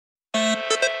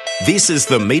This is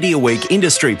the Mediaweek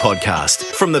Industry Podcast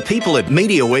from the people at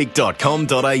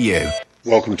mediaweek.com.au.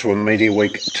 Welcome to a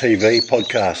Mediaweek TV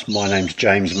podcast. My name's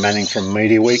James Manning from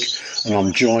Mediaweek, and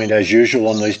I'm joined as usual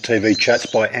on these TV chats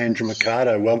by Andrew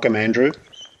Mercado. Welcome, Andrew.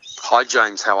 Hi,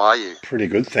 James. How are you? Pretty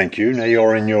good, thank you. Now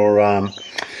you're in your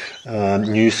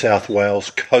New South Wales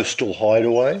coastal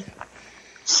hideaway.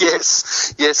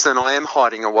 Yes, and I am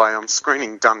hiding away. I'm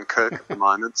screening Dunkirk at the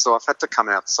moment, so I've had to come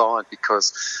outside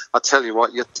because I tell you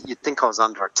what, you'd think I was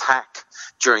under attack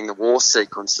during the war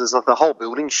sequences. The whole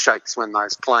building shakes when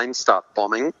those planes start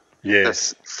bombing.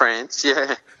 Yes. France,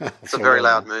 yeah. It's a very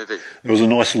loud movie. There was a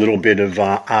nice little bit of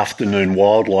afternoon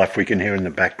wildlife we can hear in the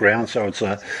background, so it's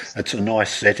a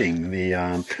nice setting.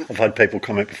 I've had people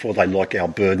comment before they like our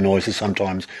bird noises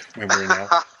sometimes when we're in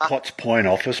our Potts Point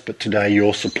office, but today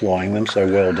you're supplying them,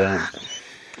 so well done.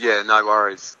 Yeah, no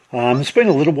worries. It's been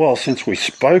a little while since we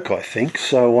spoke, I think,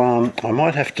 so I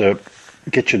might have to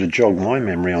get you to jog my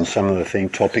memory on some of the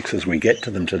topics as we get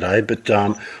to them today. But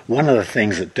one of the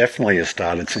things that definitely has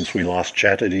started since we last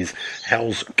chatted is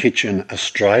Hell's Kitchen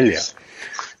Australia.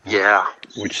 Yeah.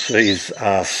 Which sees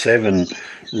Seven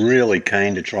really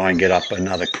keen to try and get up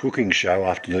another cooking show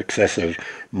after the success of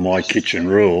My Kitchen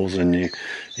Rules, and you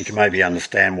can maybe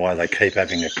understand why they keep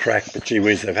having a crack, but gee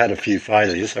whiz, they've had a few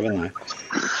failures, haven't they?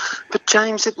 But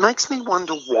James, it makes me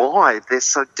wonder why they're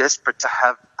so desperate to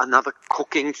have another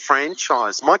cooking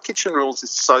franchise. My Kitchen Rules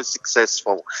is so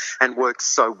successful and works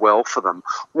so well for them.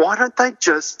 Why don't they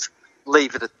just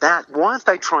leave it at that? Why aren't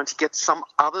they trying to get some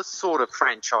other sort of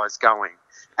franchise going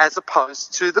as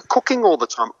opposed to the cooking all the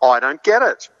time? I don't get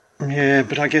it. Yeah,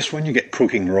 but I guess when you get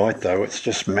cooking right, though, it's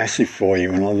just massive for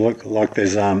you. And I look like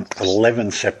there's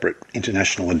 11 separate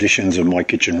international editions of My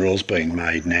Kitchen Rules being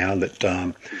made now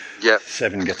that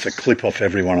Seven gets a clip off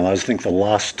every one of those. I think the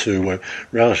last two were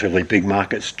relatively big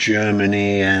markets,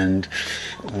 Germany and...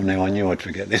 Oh, now I knew I'd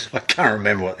forget this. I can't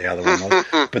remember what the other one was.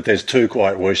 But there's two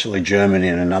quite recently, Germany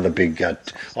and another big...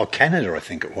 Canada, I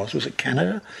think it was. Was it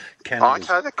Canada? Okay,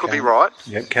 that could be right.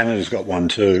 Yeah, Canada's got one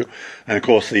too. And, of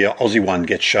course, the Aussie one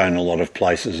gets shown a lot of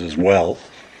places as well.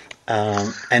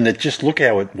 And just look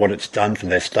what it's done for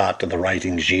their start to the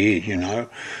ratings year, you know.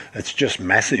 It's just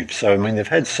massive. So, I mean, they've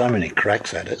had so many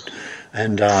cracks at it.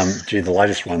 And, the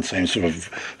latest one seems sort of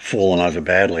fallen over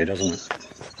badly, doesn't it?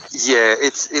 Yeah,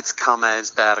 it's come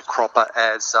as bad a cropper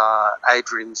as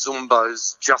Adrian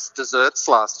Zumbo's Just Desserts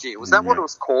last year. Was that what it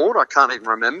was called? I can't even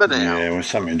remember now. Yeah, it was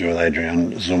something to do with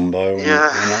Adrian Zumbo. Yeah.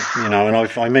 And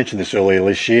I mentioned this earlier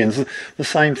this year, and it's the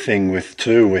same thing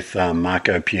with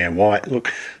Marco Pierre White.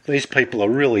 Look, these people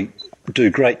really do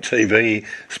great TV,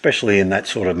 especially in that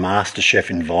sort of MasterChef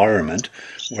environment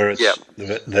where it's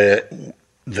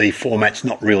the format's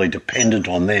not really dependent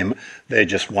on them. They're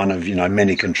just one of,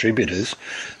 many contributors.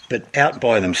 But out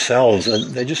by themselves,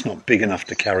 they're just not big enough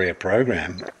to carry a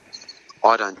program.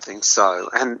 I don't think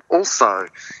so. And also,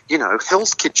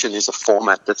 Hell's Kitchen is a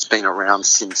format that's been around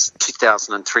since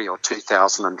 2003 or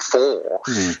 2004.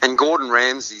 And Gordon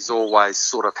Ramsay's always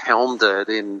sort of helmed it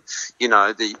in,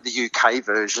 the UK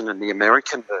version and the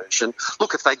American version.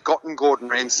 Look, if they'd gotten Gordon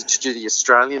Ramsay to do the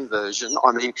Australian version,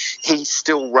 I mean, he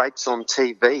still rates on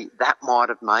TV. That might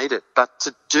have made it. But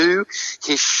to do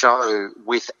his show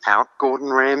without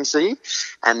Gordon Ramsay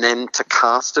and then to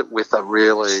cast it with a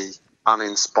really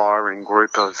uninspiring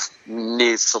group of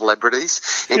near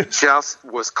celebrities, it just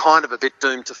was kind of a bit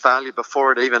doomed to failure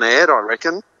before it even aired, I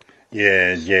reckon.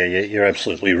 Yeah, you're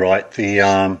absolutely right.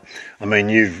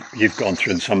 You've gone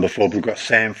through some before. We've got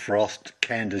Sam Frost,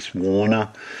 Candice Warner,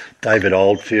 David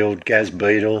Oldfield, Gaz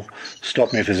Beadle.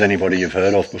 Stop me if there's anybody you've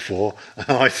heard of before.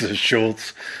 Isa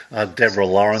Schultz, Deborah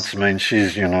Lawrence. I mean,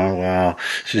 she's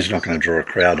not going to draw a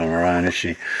crowd on her own, is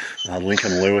she?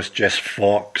 Lincoln Lewis, Jess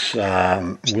Fox,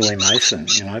 Willie Mason,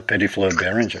 Petty Fleur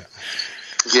Beringer.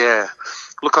 Yeah.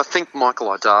 Look, I think Michael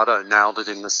Idado nailed it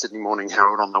in the Sydney Morning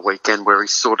Herald on the weekend where he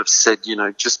sort of said,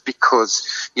 just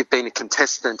because you've been a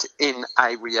contestant in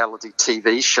a reality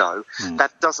TV show,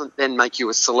 that doesn't then make you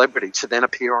a celebrity to then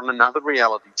appear on another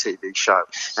reality TV show.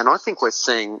 And I think we're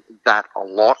seeing that a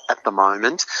lot at the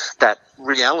moment, that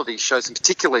reality shows, and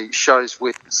particularly shows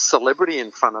with celebrity in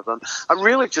front of them, are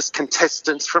really just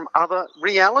contestants from other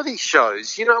reality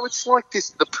shows. It's like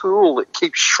the pool that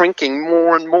keeps shrinking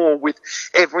more and more with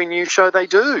every new show they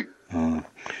do.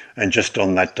 And just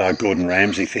on that Gordon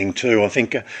Ramsay thing too, I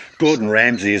think Gordon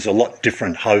Ramsay is a lot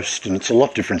different host, and it's a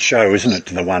lot different show, isn't it,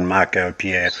 to the one Marco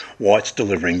Pierre White's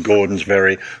delivering. Gordon's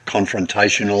very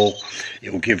confrontational.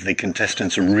 He'll give the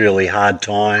contestants a really hard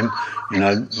time,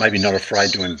 maybe not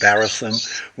afraid to embarrass them,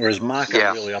 whereas Marco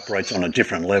really operates on a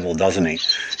different level, doesn't he?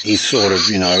 He sort of,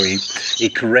 he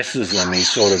caresses them, he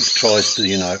sort of tries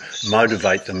to,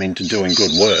 motivate them into doing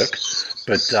good work.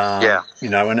 But,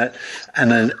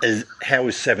 how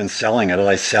is Seven selling it? Are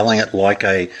they selling it like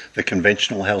the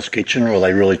conventional Hell's Kitchen, or are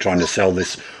they really trying to sell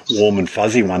this warm and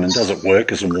fuzzy one? And does it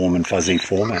work as a warm and fuzzy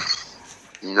format?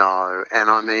 No, and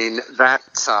I mean that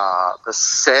the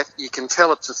set, you can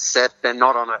tell it's a set. They're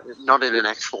not in an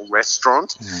actual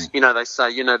restaurant. They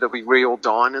say there'll be real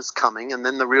diners coming, and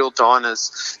then the real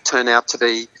diners turn out to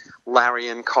be Larry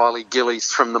and Kylie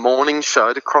Gillies from the morning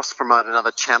show to cross-promote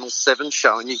another Channel 7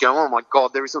 show, and you go, oh my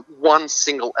God, there isn't one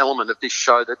single element of this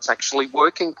show that's actually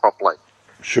working properly.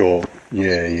 Sure.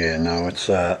 Yeah, no, it's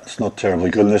not terribly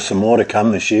good. And there's some more to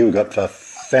come this year. We've got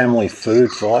Family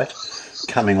Food Fight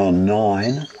coming on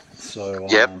 9. So,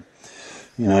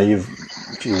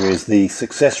 the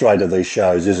success rate of these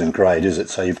shows isn't great, is it?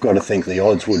 So you've got to think the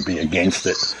odds would be against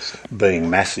it being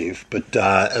massive, but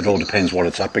it all depends what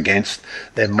it's up against.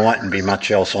 There mightn't be much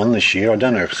else on this year. I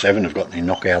don't know if Seven have got any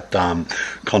knockout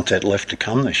content left to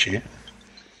come this year.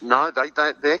 No,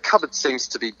 their cupboard seems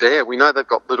to be bare. We know they've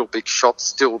got Little Big Shots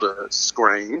still to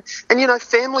screen. And,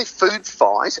 Family Food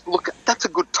Fight, look, that's a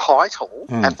good title,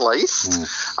 at least.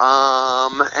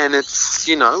 And it's,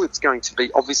 it's going to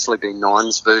be obviously be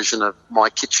Nine's version of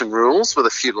My Kitchen Rules with a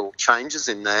few little changes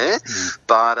in there.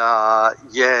 But,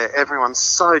 everyone's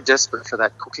so desperate for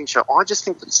that cooking show. I just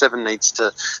think that Seven needs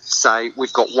to say,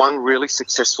 we've got one really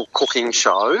successful cooking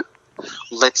show.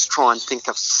 Let's try and think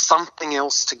of something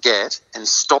else to get and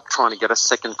stop trying to get a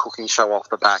second cooking show off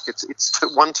the back. It's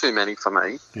one too many for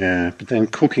me. Yeah, but then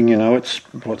cooking, it's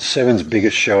Seven's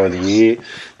biggest show of the year.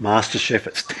 MasterChef,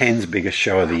 it's 10's biggest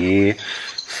show of the year.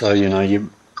 So, you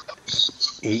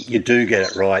do get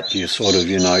it right. You sort of,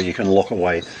 you can lock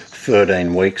away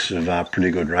 13 weeks of pretty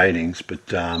good ratings, but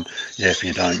if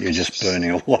you don't, you're just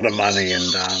burning a lot of money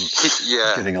and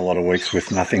getting a lot of weeks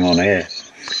with nothing on air.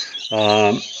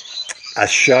 A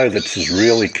show that's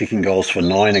really kicking goals for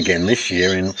Nine again this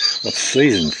year in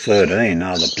season 13,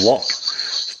 The Block.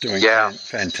 It's doing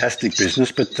fantastic business,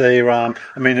 but they're,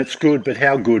 it's good, but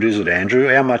how good is it, Andrew?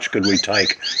 How much could we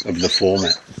take of the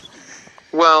format?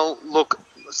 Well, look,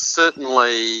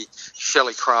 certainly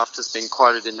Shelley Craft has been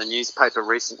quoted in the newspaper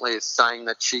recently as saying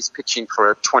that she's pitching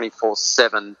for a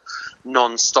 24/7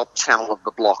 non-stop channel of The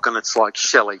Block, and it's like,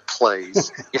 Shelley,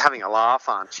 please. You're having a laugh,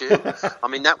 aren't you? I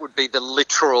mean, that would be the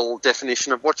literal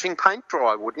definition of watching paint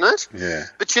dry, wouldn't it? Yeah.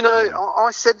 But,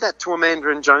 I said that to Amanda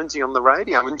and Jonesy on the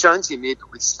radio, and Jonesy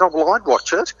immediately said, well, I'd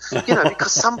watch it,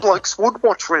 because some blokes would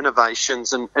watch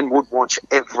renovations and would watch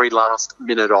every last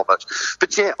minute of it.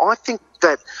 But, I think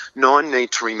that Nine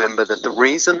need to remember that the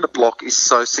reason The Block is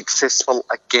so successful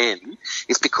again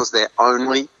is because they're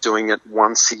only doing it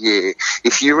once a year.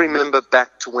 If you remember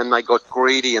back to when they got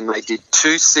greedy and they did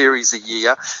 2 series a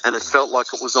year and it felt like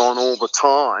it was on all the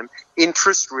time,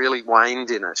 interest really waned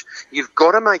in it. You've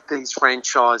got to make these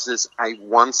franchises a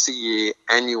once-a-year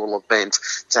annual event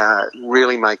to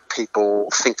really make people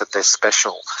think that they're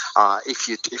special. If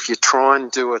you try and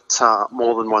do it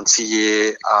more than once a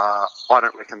year, I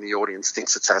don't reckon the audience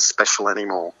thinks it's as special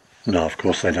anymore. No, of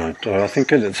course they don't. I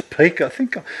think at its peak,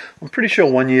 I'm pretty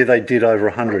sure one year they did over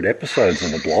 100 episodes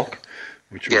on The Block.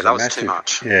 Which was that was too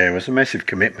much. Yeah, it was a massive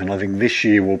commitment. I think this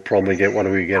year we'll probably get,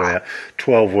 about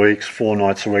 12 weeks, 4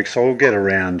 nights a week. So we'll get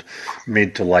around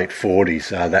mid to late 40s,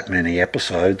 that many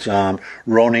episodes.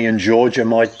 Ronnie and Georgia,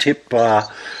 my tip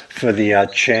for the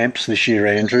champs this year,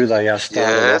 Andrew. They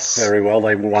started off very well.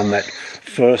 They won that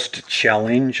first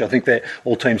challenge. I think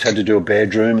all teams had to do a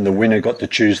bedroom and the winner got to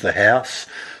choose the house.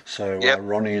 So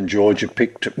Ronnie and Georgia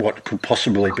picked what could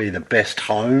possibly be the best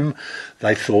home,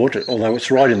 they thought, although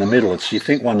it's right in the middle. You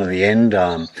think one of the end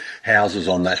houses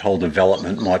on that whole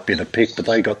development might be the pick, but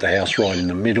they got the house right in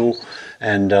the middle.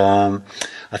 And I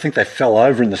think they fell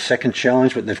over in the second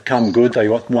challenge, but they've come good. They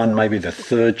won maybe the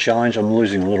third challenge. I'm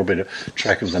losing a little bit of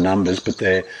track of the numbers, but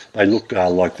they look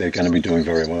like they're going to be doing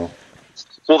very well.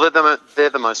 Well, they're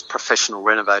the most professional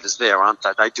renovators there, aren't they?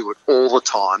 They do it all the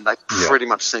time. They pretty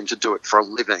much seem to do it for a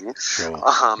living. Sure.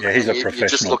 He's a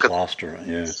professional plasterer,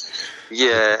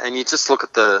 Yeah, and you just look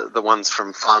at the ones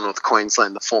from far north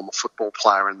Queensland, the former football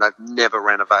player, and they've never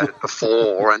renovated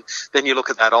before. And then you look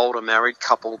at that older married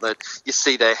couple that you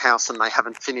see their house and they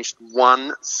haven't finished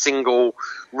one single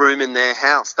room in their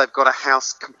house. They've got a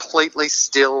house completely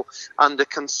still under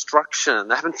construction.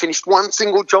 They haven't finished one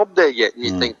single job there yet. And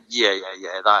you think,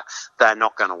 they're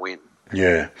not going to win.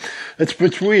 Yeah. It's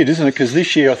weird, isn't it? Because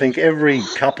this year I think every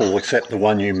couple except the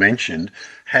one you mentioned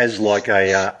has like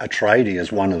a tradie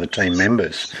as one of the team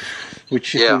members,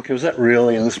 which you think, was that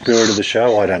really in the spirit of the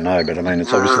show? I don't know, but I mean,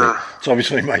 it's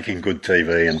obviously making good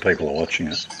TV and people are watching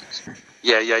it.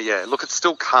 Yeah. Look, it's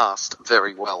still cast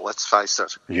very well, let's face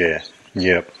it. Yeah.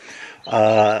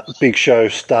 Big show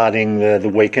starting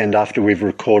the weekend after we've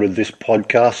recorded this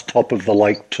podcast, Top of the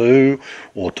Lake 2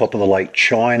 or Top of the Lake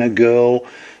China Girl.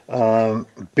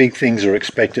 Big things are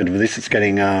expected of this. It's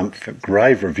getting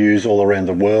rave reviews all around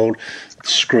the world.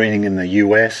 It's screening in the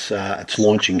US. It's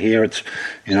launching here. It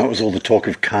was all the talk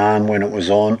of Cannes when it was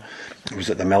on. It was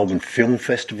at the Melbourne Film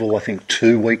Festival, I think,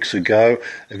 2 weeks ago.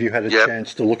 Have you had a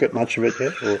chance to look at much of it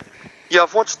yet? Or? Yeah,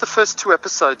 I've watched the first 2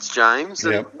 episodes, James,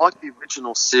 and like the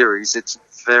original series, it's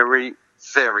very,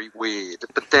 very weird.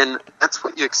 But then that's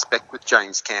what you expect with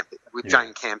Jane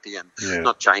Campion.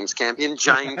 Not James Campion,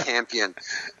 Jane Campion.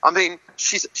 I mean,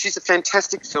 she's a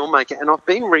fantastic filmmaker, and I've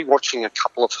been rewatching a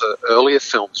couple of her earlier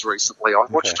films recently. I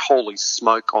watched Holy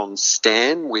Smoke on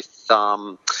Stan with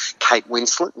Kate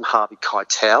Winslet and Harvey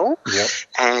Keitel,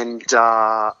 and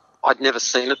I'd never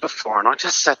seen it before, and I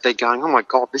just sat there going, oh, my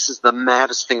God, this is the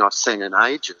maddest thing I've seen in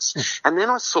ages. And then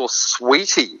I saw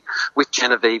Sweetie with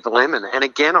Genevieve Lemon, and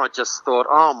again I just thought,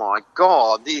 oh, my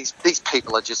God, these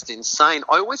people are just insane.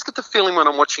 I always get the feeling when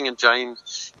I'm watching a Jane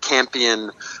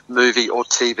Campion movie or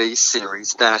TV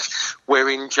series that we're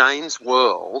in Jane's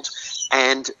world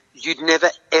and you'd never,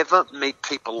 ever meet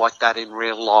people like that in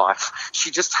real life.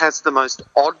 She just has the most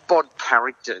odd-bod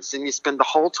characters, and you spend the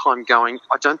whole time going,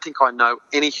 I don't think I know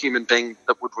any human being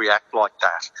that would react like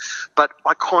that. But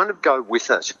I kind of go with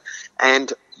it.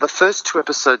 And the first 2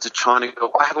 episodes of China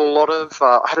Girl, I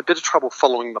had a bit of trouble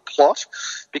following the plot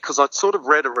because I'd sort of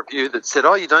read a review that said,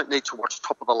 oh, you don't need to watch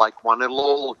Top of the Lake 1. It'll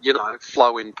all,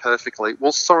 flow in perfectly.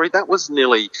 Well, sorry, that was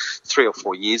nearly 3 or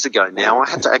 4 years ago now. I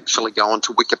had to actually go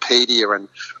onto Wikipedia and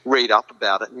read up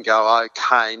about it and go,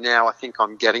 okay, now I think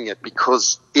I'm getting it,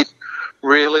 because it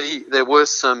really,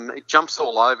 it jumps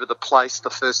all over the place, the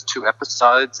first 2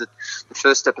 episodes. The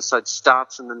first episode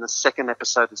starts and then the second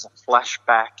episode is a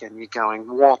flashback and you're going,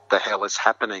 what the hell is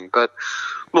happening? But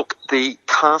look, the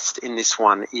cast in this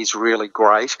one is really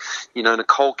great.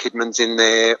 Nicole Kidman's in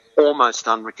there, almost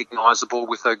unrecognisable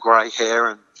with her grey hair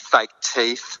and fake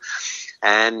teeth.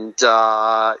 And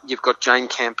you've got Jane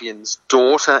Campion's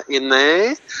daughter in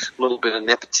there, a little bit of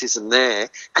nepotism there.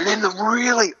 And then the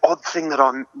really odd thing that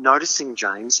I'm noticing,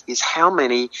 James, is how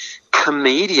many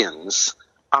comedians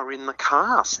are in the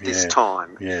cast this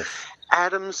time. Yes.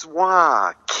 Adam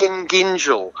Zwar, Kim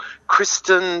Gingell,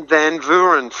 Kristen Van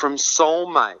Vuren from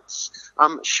Soulmates,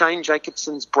 Shane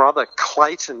Jacobson's brother,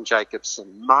 Clayton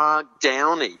Jacobson, Mark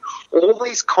Downey, all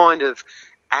these kind of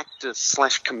actors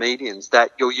 / comedians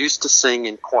that you're used to seeing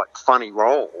in quite funny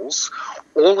roles,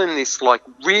 all in this like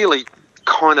really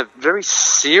kind of very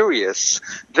serious,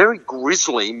 very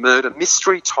grisly murder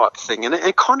mystery type thing, and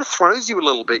it kind of throws you a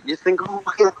little bit. You think, oh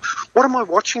my God, what am I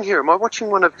watching here? Am I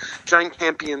watching one of Jane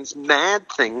Campion's mad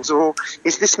things, or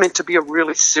is this meant to be a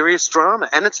really serious drama?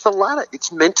 And it's the latter.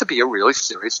 It's meant to be a really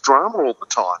serious drama all the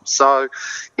time. So,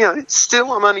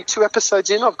 still I'm only 2 episodes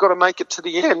in. I've got to make it to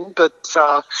the end, but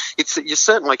you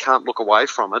certainly can't look away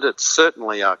from it. It's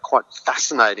certainly quite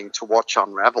fascinating to watch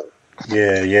unravel.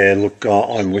 Yeah. Look,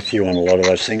 I'm with you on a lot of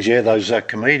those things. Yeah, those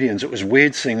comedians. It was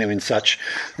weird seeing them in sort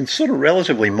of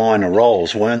relatively minor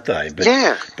roles, weren't they?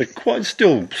 But quite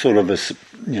still sort of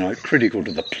critical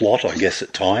to the plot, I guess,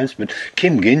 at times. But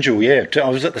Kim Gingell, I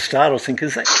was at the start. I was thinking,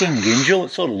 is that Kim Gingell?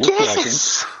 It sort of looked like him,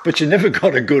 but you never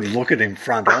got a good look at him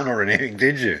front on or anything,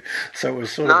 did you? So it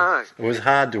was it was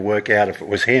hard to work out if it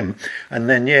was him. And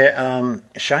then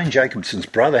Shane Jacobson's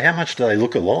brother. How much do they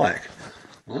look alike?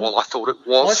 Well, I thought it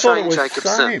was Shane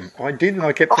Jacobson. Same. I did, and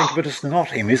I kept thinking, but it's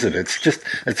not him, is it?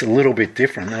 It's a little bit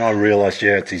different. Then I realised,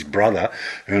 it's his brother.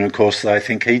 And of course, they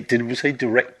think was he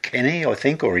direct Kenny, I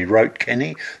think, or he wrote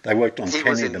Kenny? They worked on Kenny, the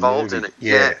movie. He was involved in it,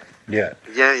 Yeah.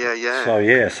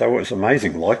 So it was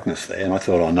amazing likeness there, and I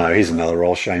thought, oh no, here's another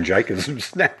role Shane Jacobson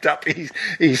snapped up.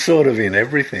 He's sort of in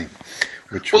everything.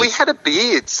 He had a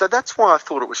beard, so that's why I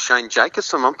thought it was Shane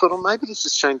Jacobson. I thought, maybe this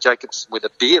is Shane Jacobson with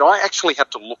a beard. I actually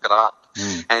had to look it up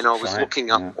and I was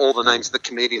looking up all the names of the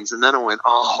comedians, and then I went,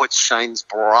 oh, it's Shane's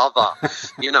brother,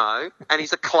 and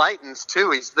he's a Clayton's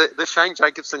too. He's the Shane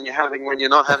Jacobson you're having when you're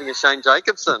not having a Shane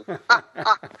Jacobson.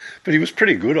 But he was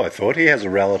pretty good, I thought. He has a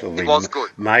relatively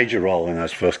major role in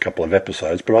those first couple of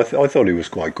episodes, but I thought he was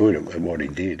quite good at what he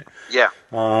did. Yeah.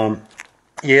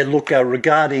 Look,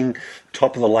 regarding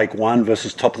Top of the Lake 1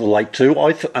 versus Top of the Lake 2,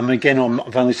 again,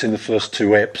 I've only seen the first 2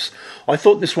 eps. I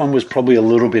thought this one was probably a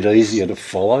little bit easier to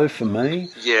follow for me.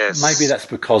 Yes. Maybe that's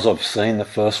because I've seen the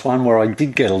first one where I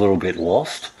did get a little bit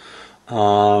lost.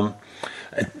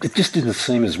 It just didn't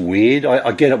seem as weird.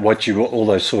 I get it, all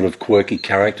those sort of quirky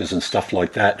characters and stuff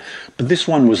like that, but this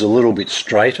one was a little bit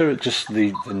straighter. Just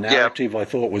the narrative I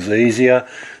thought was easier.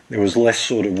 There was less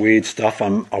sort of weird stuff. I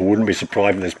wouldn't be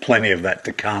surprised if there's plenty of that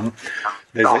to come.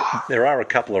 There are a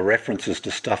couple of references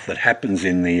to stuff that happens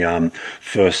in the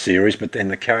first series, but then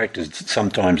the characters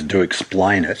sometimes do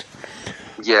explain it.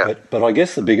 Yeah. But I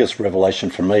guess the biggest revelation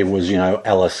for me was,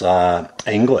 Alice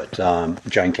Englert,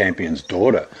 Jane Campion's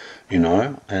daughter, and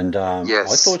I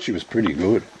thought she was pretty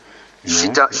good.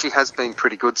 She has been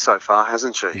pretty good so far,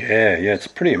 hasn't she? Yeah,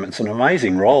 it's an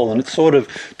amazing role, and it's sort of,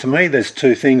 to me, there's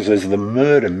 2 things. There's the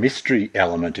murder mystery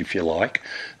element, if you like.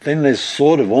 Then there's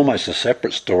sort of almost a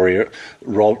separate story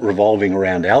revolving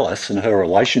around Alice and her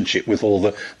relationship with all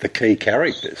the key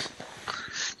characters.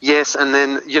 Yes, and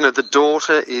then, the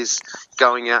daughter is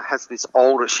going out,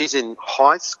 she's in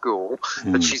high school,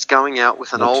 but she's going out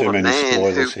with an older man. Not too many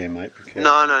spoilers here, mate.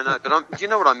 No, but you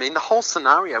know what I mean? The whole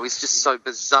scenario is just so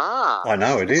bizarre. I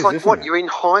know, It's like, what, you're in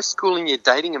high school and you're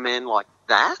dating a man like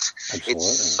that? Absolutely.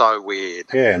 It's so weird.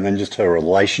 Yeah, and then just her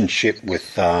relationship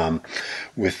with a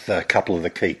couple of the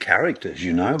key characters,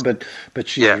 but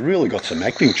she's really got some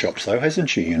acting chops, though, hasn't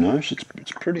she?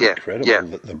 It's pretty incredible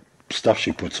that the stuff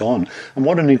she puts on. And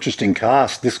what an interesting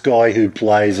cast. This guy who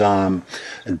plays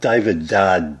David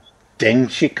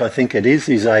Denchik, I think it is,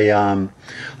 he's a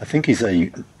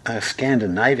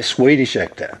Scandinavian, Swedish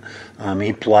actor.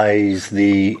 He plays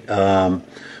the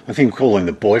I think we call him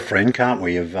the boyfriend, can't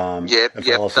we? That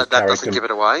doesn't give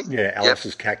it away. Yeah,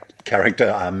 Alice's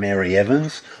character, Mary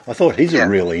Evans. I thought he's a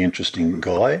really interesting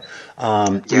guy.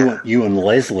 Ewan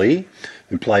Leslie,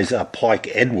 who plays Pike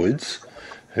Edwards,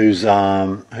 who's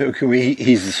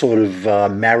he's sort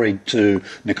of married to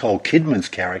Nicole Kidman's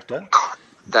character.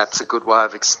 That's a good way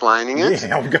of explaining it.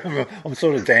 Yeah, I'm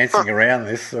sort of dancing around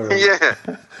this. Yeah.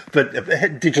 But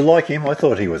did you like him? I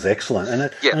thought he was excellent, and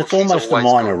it's almost a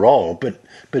minor role, but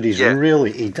he's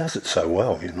he does it so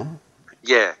well,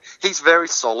 Yeah, he's very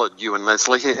solid, Ewan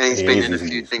Leslie. He's been in a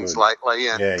few things lately,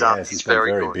 and he's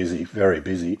very busy, very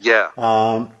busy. Yeah.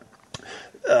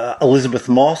 Elizabeth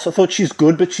Moss, I thought she's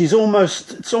good, but she's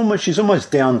almost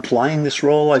downplaying this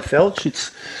role. I felt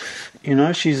she's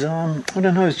she's I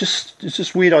don't know, it's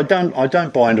just weird. I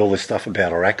don't buy into all this stuff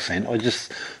about her accent.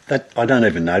 I don't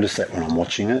even notice that when I'm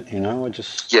watching it.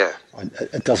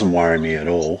 It doesn't worry me at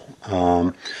all.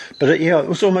 But it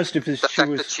was almost if the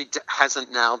fact that she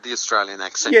hasn't nailed the Australian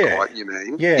accent quite. You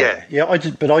mean? Yeah. I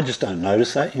just don't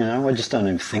notice that. I just don't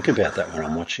even think about that when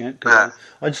I'm watching it. I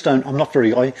just don't. I'm not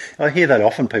very. I hear that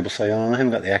often. People say, "Oh, I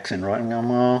haven't got the accent right," and I'm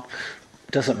well.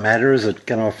 Doesn't matter. Is it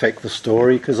going to affect the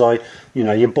story? Because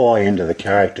you buy into the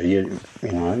character. You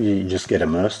just get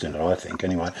immersed in it. I think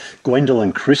anyway.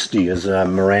 Gwendolyn Christie as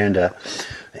Miranda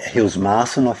Hills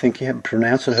Marson, I think you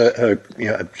pronounce it. Her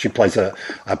she plays a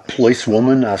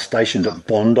policewoman stationed at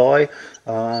Bondi.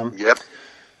 Yep.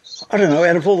 I don't know.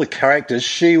 Out of all the characters,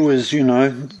 she was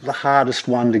the hardest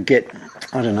one to get.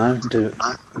 I don't know, to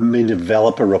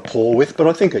develop a rapport with, but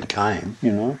I think it came.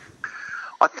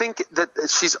 I think that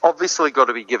she's obviously got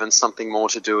to be given something more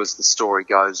to do as the story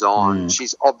goes on.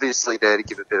 She's obviously there to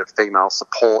give a bit of female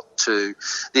support to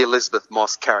the Elizabeth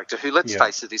Moss character, who, let's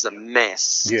face it, is a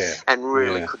mess and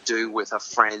really could do with a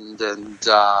friend and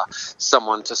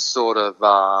someone to sort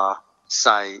of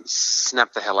say,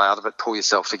 snap the hell out of it, pull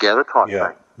yourself together type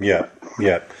thing.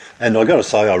 Yeah. And I got to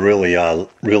say, I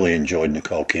really enjoyed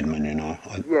Nicole Kidman,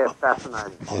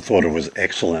 fascinating. I thought it was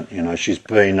excellent. She's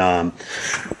been...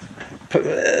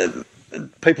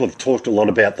 people have talked a lot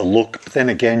about the look, but then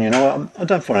again, I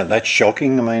don't find it that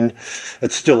shocking. I mean,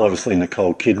 it's still obviously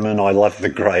Nicole Kidman. I love the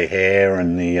grey hair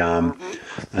and the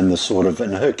and the sort of,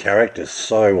 and her character's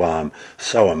so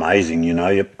amazing.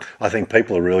 I think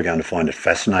people are really going to find it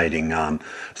fascinating.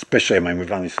 Especially, I mean,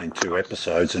 we've only seen 2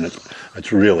 episodes, and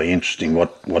it's really interesting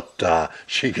what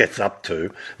she gets up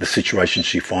to, the situation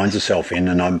she finds herself in,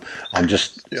 and I'm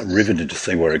just riveted to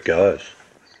see where it goes.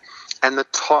 And the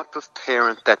type of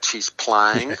parent that she's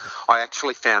playing, I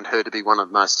actually found her to be one of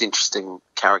the most interesting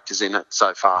characters in it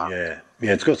so far. Yeah,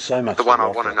 it's got so much. The one I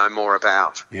want to know more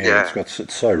about. Yeah,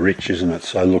 it's so rich, isn't it?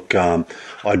 So look,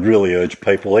 I'd really urge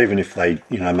people, even if they,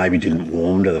 maybe didn't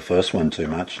warm to the first one too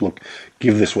much, look,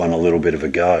 give this one a little bit of a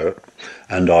go,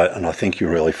 and I think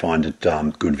you'll really find it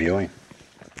good viewing.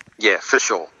 Yeah, for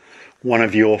sure. One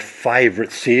of your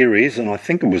favourite series, and I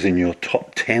think it was in your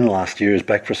top 10 last year, is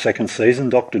back for a second season,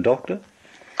 Dr. Doctor?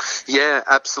 Yeah,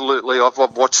 absolutely. I've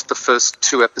watched the first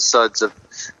 2 episodes of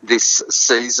this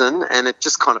season, and it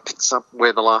just kind of picks up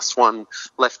where the last one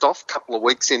left off, a couple of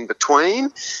weeks in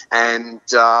between. And,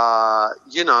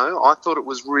 I thought it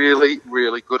was really,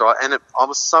 really good. I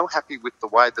was so happy with the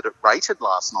way that it rated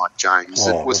last night, James.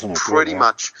 It was pretty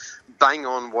much bang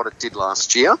on what it did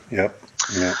last year. Yep.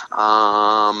 Yeah.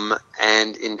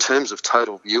 And in terms of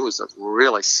total viewers, it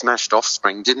really smashed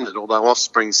Offspring, didn't it? Although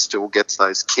Offspring still gets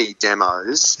those key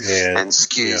demos and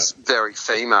skews very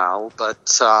female.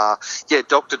 But,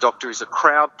 Dr. Doctor is a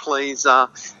crowd pleaser.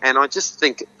 And I just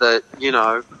think that,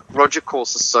 Roger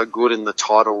Corse is so good in the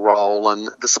title role, and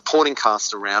the supporting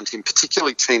cast around him,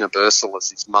 particularly Tina Bursell as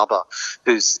his mother,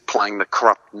 who's playing the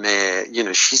corrupt mayor,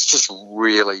 she's just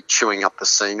really chewing up the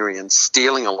scenery and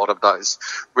stealing a lot of those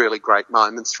really great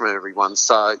moments from everyone.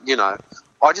 So,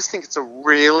 I just think it's a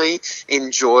really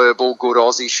enjoyable, good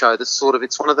Aussie show that's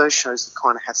it's one of those shows that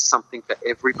kind of has something for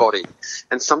everybody.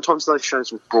 And sometimes those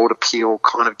shows with broad appeal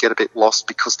kind of get a bit lost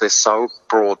because they're so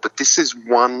broad. But this is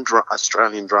one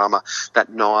Australian drama that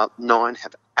Nine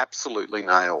have absolutely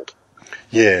nailed.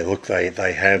 Yeah, look,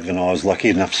 they have, and I was lucky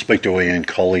enough to speak to Ian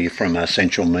Colley from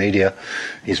Essential Media.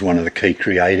 He's one of the key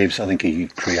creatives. I think he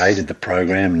created the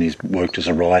program, and he's worked as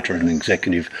a writer and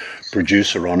executive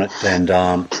producer on it. And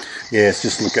it's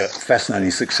just a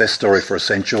fascinating success story for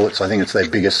Essential. I think it's their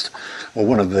biggest, or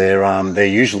one of their. They're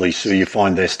usually, so you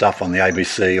find their stuff on the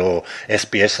ABC or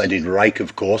SBS. They did Rake,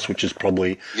 of course, which is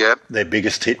probably their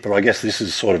biggest hit. But I guess this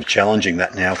is sort of challenging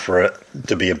that now for it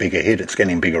to be a bigger hit. It's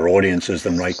getting bigger audiences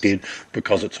than Rake did,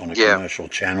 because it's on a commercial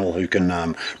channel who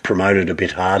can promote it a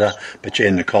bit harder. But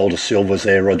Nicole De Silva's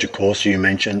there, Roger Corse you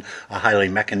mentioned, Hayley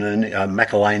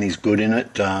McElhaney's good in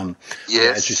it.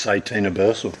 As you say, Tina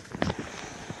Bursell.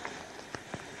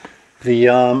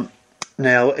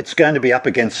 Now it's going to be up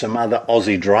against some other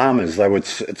Aussie dramas, though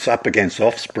it's up against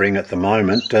Offspring at the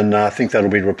moment, and I think that'll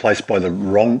be replaced by the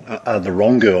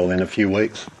Wrong Girl in a few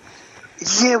weeks.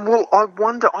 Yeah, well, I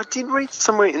wonder. I did read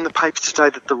somewhere in the paper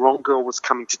today that The Wrong Girl was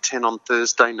coming to 10 on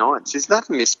Thursday nights. Is that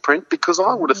a misprint? Because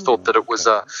I would have thought that it was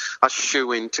a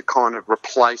shoe-in to kind of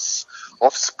replace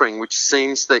Offspring, which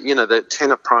seems that, that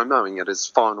 10 are promoting it as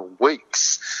final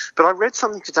weeks. But I read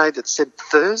something today that said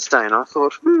Thursday, and I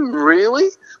thought, really?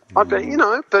 I bet,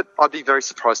 but I'd be very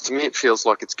surprised. To me, it feels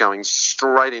like it's going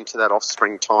straight into that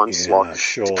Offspring time slot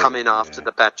to come in after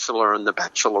The Bachelor and The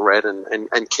Bachelorette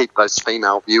and keep those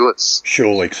female viewers.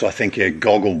 Surely, because I think,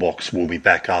 Gogglebox will be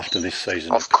back after this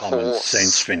season of Common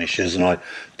Sense finishes, and I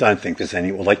don't think there's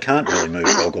any... Well, they can't really move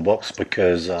Gogglebox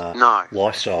because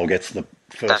Lifestyle gets the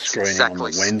first screening on the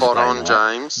Wednesday spot on, night.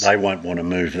 James. They won't want to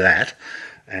move that.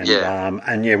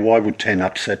 And why would 10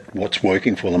 upset what's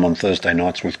working for them on Thursday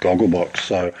nights with Gogglebox?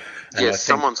 So,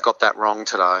 someone's got that wrong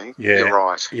today. Yeah, you're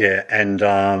right. Yeah,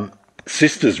 and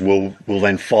Sisters will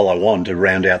then follow on to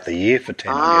round out the year for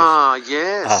 10. I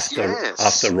guess.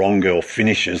 After Wrong Girl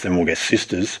finishes, then we'll get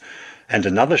Sisters. And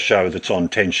another show that's on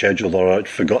 10 schedule that I'd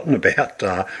forgotten about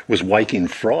was Wake in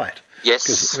Fright. Yes.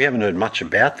 Because we haven't heard much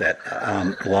about that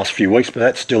the last few weeks, but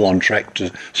that's still on track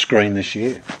to screen this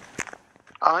year.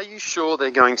 Are you sure they're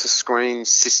going to screen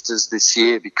Sisters this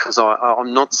year? Because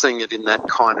I'm not seeing it in that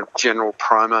kind of general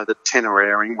promo that 10 are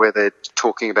airing, where they're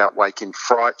talking about Wake in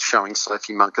Fright, showing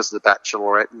Sophie Monk as The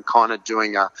Bachelorette, and kind of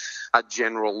doing a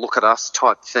general look at us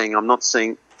type thing. I'm not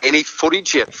seeing any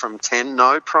footage yet from 10,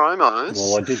 no promos.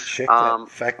 Well, I did check that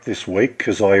fact this week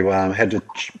because I had a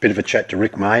bit of a chat to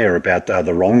Rick Mayer about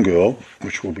The Wrong Girl,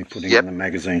 which we'll be putting in the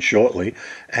magazine shortly.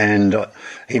 And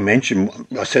he mentioned,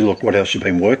 I said, look, what else you've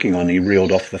been working on? He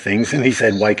reeled off the things and he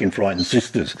said Wake and Fright and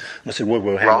Sisters. And I said, well,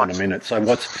 hang on a minute. So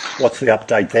what's the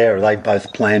update there? Are they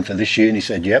both planned for this year? And he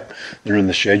said, yep, they're in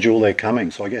the schedule, they're coming.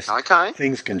 So I guess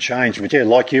things can change. But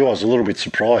like you, I was a little bit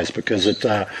surprised because it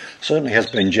certainly has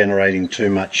been generating too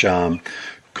much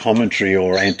commentary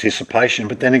or anticipation,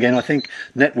 but then again, I think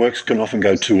networks can often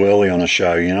go too early on a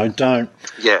show. Don't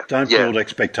build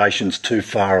expectations too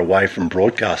far away from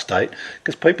broadcast date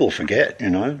because people will forget. Do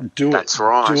it. Do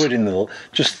it in the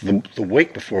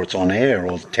week before it's on air,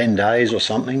 or 10 days or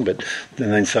something. But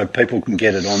then so people can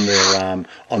get it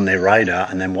on their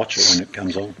radar and then watch it when it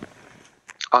comes on.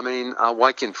 I mean,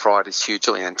 Wake in Fright is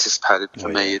hugely anticipated for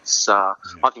me. It's, I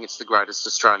think it's the greatest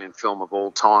Australian film of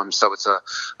all time. So it's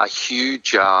a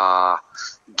huge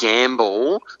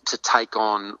gamble to take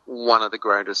on one of the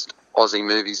greatest Aussie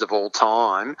movies of all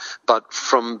time. But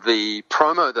from the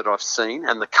promo that I've seen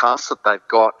and the cast that they've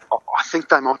got, I think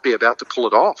they might be about to pull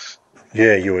it off.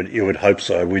 Yeah, you would hope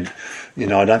so. I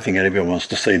don't think anybody wants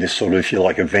to see this sort of, if you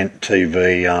like, event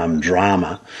TV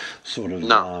drama sort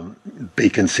of be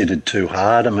considered too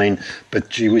hard. I mean, but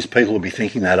gee whiz, people will be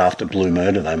thinking that after Blue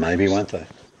Murder, though, maybe, won't they?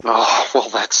 Oh, well,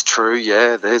 that's true,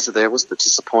 yeah. There was the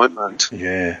disappointment.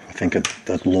 Yeah, I think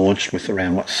it launched with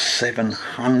around,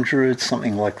 700,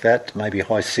 something like that, maybe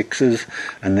high sixes,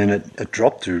 and then it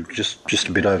dropped to just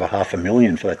a bit over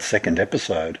 500,000 for that second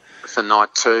episode. For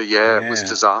night two, it was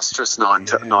disastrous night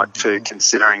two,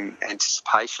 considering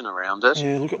anticipation around it.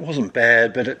 Yeah, look, it wasn't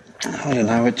bad, but I don't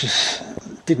know, it just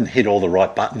didn't hit all the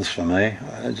right buttons for me.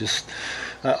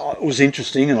 It was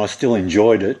interesting, and I still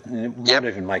enjoyed it. And it might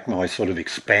even make my sort of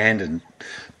expanded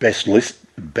best list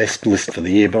for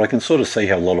the year, but I can sort of see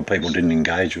how a lot of people didn't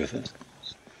engage with it.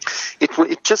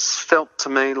 It just felt to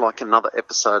me like another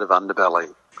episode of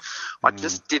Underbelly. I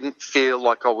just didn't feel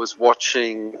like I was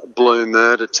watching Blue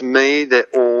Murder. To me, they're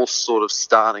all sort of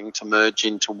starting to merge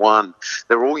into one.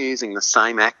 They're all using the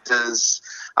same actors.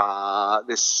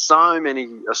 There's so many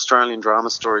Australian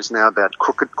drama stories now about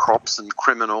crooked cops and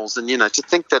criminals, and to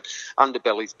think that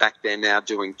Underbelly's back there now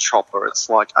doing Chopper, it's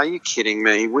like, are you kidding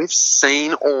me? We've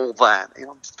seen all that.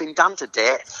 It's been done to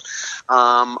death.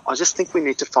 I just think we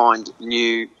need to find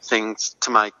new things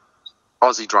to make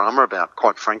Aussie drama about,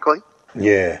 quite frankly.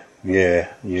 Yeah. There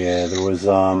was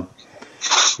some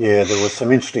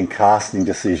interesting casting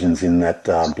decisions in that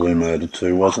Blue Murder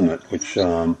 2, wasn't it? Which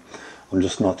I'm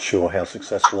just not sure how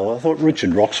successful. I thought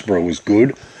Richard Roxburgh was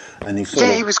good, and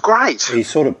he was great. He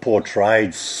sort of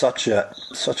portrayed such a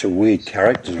weird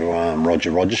character,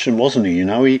 Roger Rogerson, wasn't he?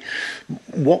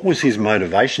 What was his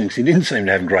motivation? Because he didn't seem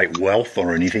to have great wealth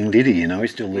or anything, did he? He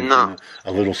still lived in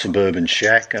a little suburban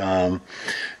shack.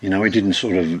 He didn't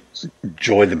sort of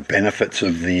enjoy the benefits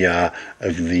of the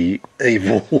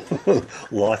evil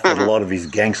life that a lot of his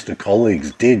gangster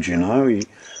colleagues did.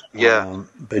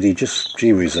 But he just,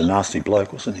 he was a nasty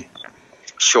bloke, wasn't he?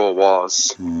 Sure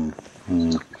was. And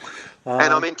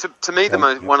I mean, to me,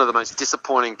 one of the most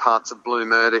disappointing parts of Blue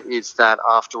Murder is that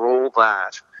after all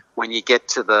that, when you get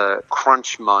to the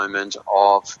crunch moment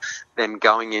of them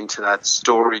going into that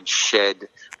storage shed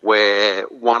where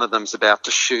one of them's about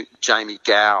to shoot Jamie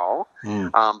Gow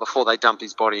before they dump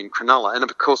his body in Cronulla. And,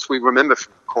 of course, we remember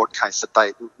from the court case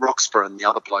that Roxburgh and the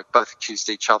other bloke both accused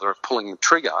each other of pulling the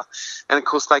trigger. And, of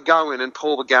course, they go in and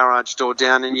pull the garage door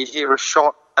down and you hear a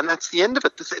shot, and that's the end of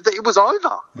it. It was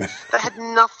over. They had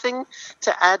nothing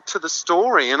to add to the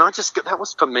story. And that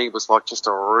was, for me, was like just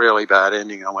a really bad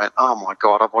ending. I went, oh, my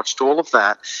God, I've watched all of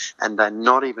that, and they're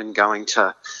not even going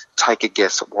to take a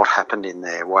guess at what happened in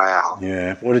there. Wow.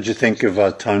 Yeah. What did you think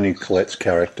of Toni Collette's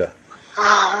character?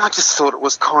 Oh, I just thought it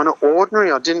was kind of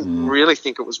ordinary. I didn't really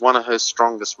think it was one of her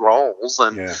strongest roles.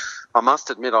 And I must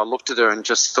admit, I looked at her and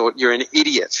just thought, you're an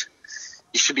idiot.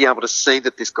 You should be able to see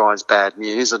that this guy's bad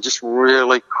news. I just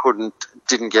really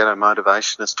didn't get her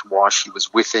motivation as to why she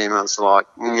was with him. I was like,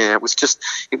 it was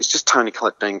just Toni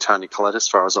Collette being Toni Collette as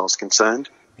far as I was concerned.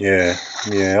 Yeah.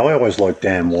 I always liked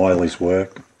Dan Wiley's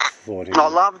work. I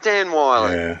love Dan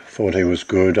Wiley. Yeah, thought he was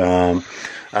good. Matt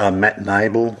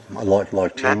Nable, I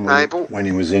liked him when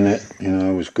he was in it.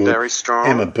 It was good. Very strong.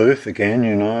 Emma Booth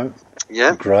again.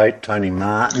 Yeah. Great. Tony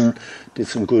Martin did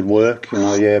some good work.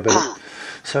 But.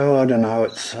 So I don't know.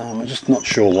 It's I'm just not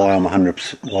sure why I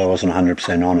wasn't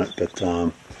 100% on it. But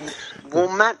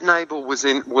well, Matt Nable was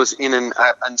in an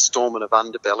installment of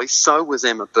Underbelly. So was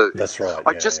Emma Booth. That's right.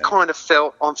 I just kind of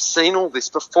felt I've seen all this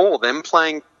before. Them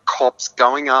playing cops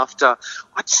going after.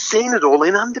 I'd seen it all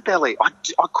in Underbelly. I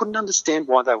couldn't understand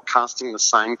why they were casting the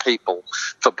same people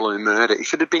for Blue Murder.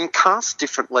 If it had been cast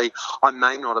differently, I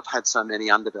may not have had so many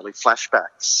Underbelly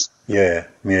flashbacks. Yeah.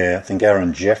 I think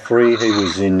Aaron Jeffrey, he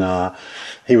was in the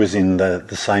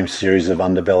same series of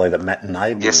Underbelly that Matt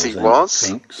Nable was in. Yes, he was. I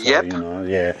think. So, yep.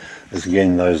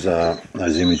 Again, those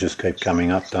images keep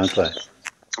coming up, don't they?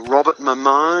 Robert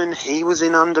Mamone, he was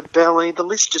in Underbelly. The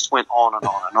list just went on and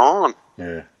on and on.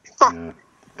 Yeah.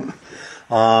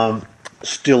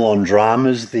 Still on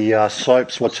dramas, the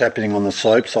soaps, what's happening on the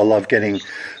soaps. I love getting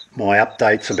my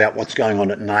updates about what's going on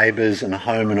at Neighbours and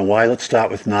Home and Away. Let's start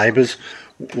with Neighbours.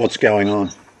 What's going on?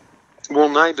 Well,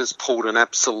 Neighbours pulled an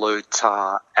absolute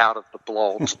out of the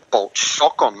bolt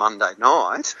shock on Monday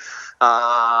night.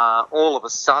 All of a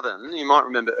sudden, you might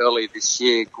remember earlier this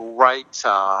year, great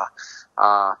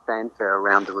fanfare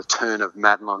around the return of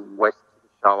Madeline West to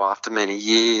the show after many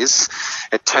years.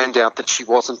 It turned out that she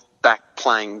wasn't back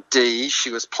playing Dee.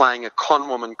 She was playing a con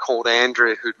woman called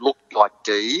Andrea who looked like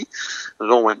Dee. It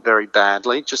all went very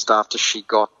badly. Just after she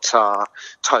got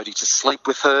Toadie to sleep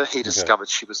with her, he discovered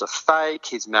she was a fake.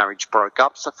 His marriage broke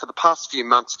up. So for the past few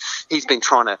months, he's been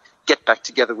trying to get back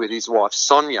together with his wife,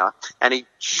 Sonia, and he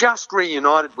just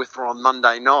reunited with her on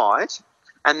Monday night.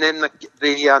 And then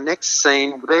the next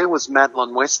scene, there was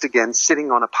Madeline West again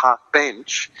sitting on a park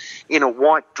bench in a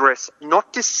white dress,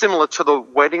 not dissimilar to the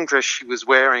wedding dress she was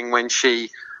wearing when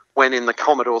she went in the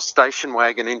Commodore station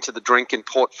wagon into the drink in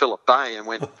Port Phillip Bay and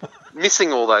went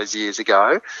missing all those years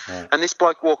ago. Right. And this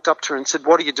bloke walked up to her and said,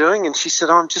 "What are you doing?" And she said,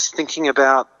 "I'm just thinking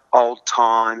about old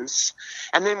times."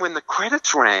 And then when the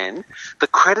credits ran, the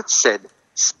credits said,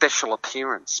 "Special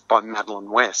appearance by Madeline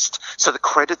West." So the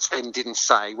credits then didn't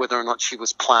say whether or not she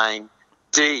was playing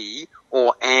Dee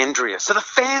or Andrea. So the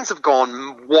fans have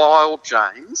gone wild,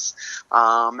 James,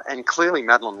 and clearly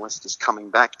Madeline West is coming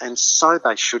back, and so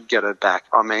they should get her back.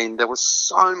 I mean, there was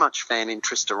so much fan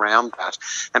interest around that,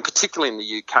 and particularly in the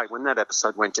UK, when that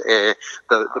episode went to air,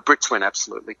 the Brits went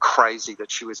absolutely crazy that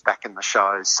she was back in the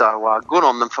show. So good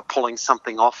on them for pulling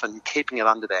something off and keeping it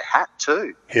under their hat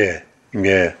too. Yeah.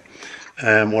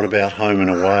 What about Home and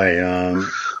Away?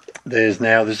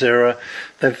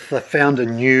 They've found a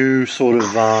new sort of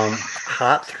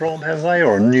heartthrob, have they,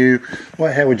 or a new?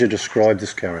 How would you describe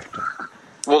this character?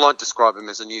 Well, I'd describe him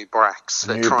as a new Brax.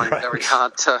 They're trying very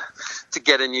hard to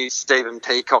get a new Stephen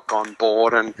Peacock on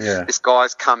board, and this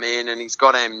guy's come in and he's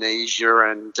got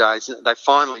amnesia, and they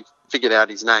finally figured out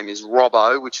his name is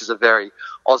Robbo, which is a very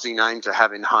Aussie name to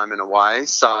have in Home and Away.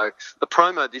 So the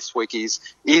promo this week is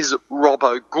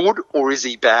Robbo good or is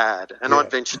he bad? And I'd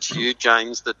venture to you,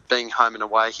 James, that being Home and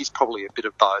Away, he's probably a bit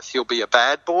of both. He'll be a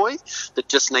bad boy that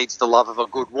just needs the love of a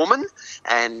good woman,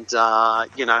 and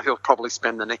he'll probably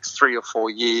spend the next 3 or 4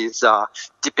 years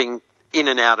dipping in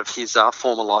and out of his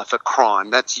former life of crime.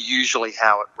 That's usually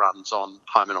how it runs on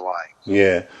Home and Away.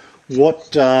 Yeah.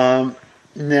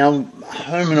 Now,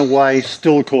 Home and Away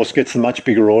still, of course, gets the much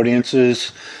bigger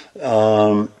audiences.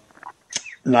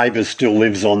 Neighbours still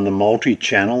lives on the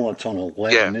multi-channel. It's on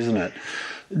 11, isn't it?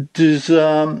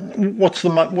 What's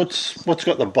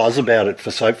got the buzz about it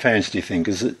for soap fans, do you think?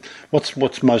 What's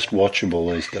most watchable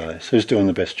these days? Who's doing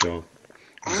the best job?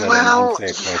 Is that an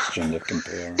unfair question to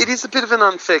compare? It is a bit of an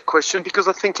unfair question because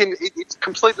I think it's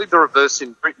completely the reverse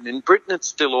in Britain. In Britain, it's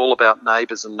still all about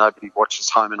Neighbours and nobody watches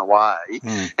Home and Away.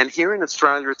 And here in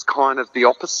Australia, it's kind of the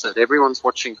opposite. Everyone's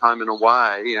watching Home and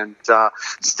Away, and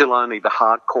still only the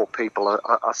hardcore people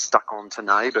are stuck on to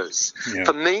Neighbours. Yeah.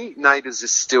 For me, Neighbours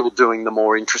is still doing the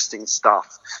more interesting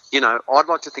stuff. I'd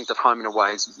like to think that Home and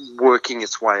Away is working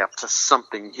its way up to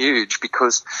something huge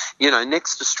because,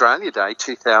 next Australia Day,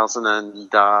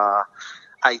 2018,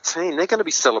 they're going to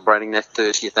be celebrating their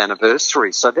 30th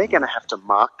anniversary. So they're going to have to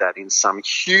mark that in some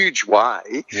huge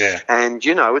way. Yeah. And,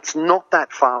 it's not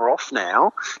that far off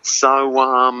now. So,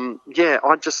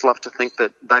 I'd just love to think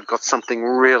that they've got something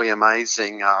really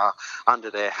amazing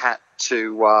under their hat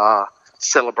to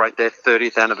celebrate their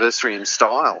 30th anniversary in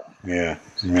style. Yeah,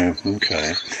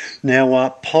 okay. Now,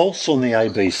 Pulse on the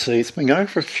ABC, it's been going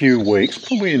for a few weeks,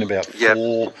 probably in about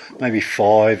 4, maybe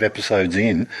 5 episodes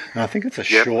in, and I think it's a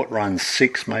short run,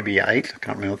 6, maybe 8, I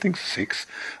can't remember, I think 6,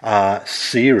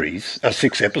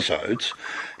 6 episodes.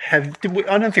 I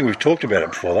don't think we've talked about it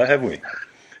before, though, have we?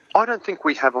 I don't think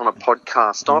we have on a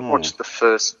podcast. I've watched the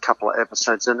first couple of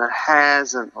episodes and it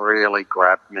hasn't really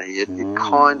grabbed me. It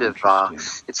kind of,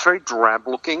 it's very drab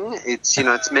looking. It's,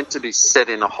 it's meant to be set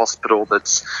in a hospital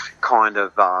that's kind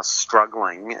of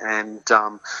struggling, and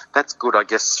that's good, I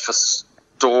guess, for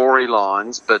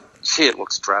storylines, but it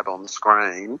looks drab on the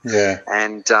screen. Yeah.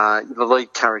 And the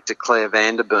lead character, Claire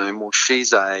Vanderboom, well,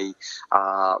 she's a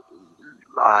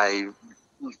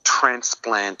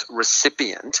transplant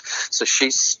recipient, so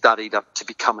she's studied up to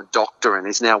become a doctor and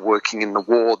is now working in the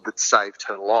ward that saved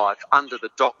her life under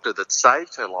the doctor that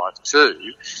saved her life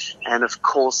too. And of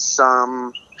course,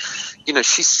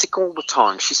 she's sick all the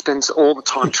time. She spends all the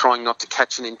time trying not to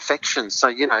catch an infection.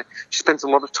 So, she spends a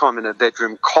lot of time in her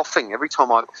bedroom coughing. Every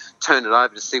time I turn it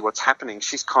over to see what's happening,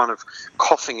 she's kind of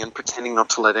coughing and pretending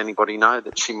not to let anybody know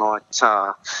that she might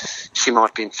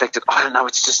be infected. I don't know.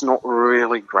 It's just not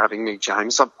really grabbing me,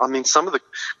 James. I mean, some of the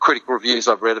critic reviews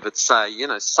I've read of it say,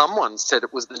 someone said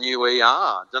it was the new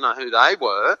ER. Don't know who they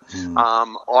were.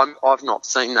 I've not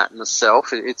seen that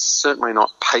myself. It's certainly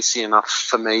not pacey enough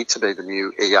for me to be the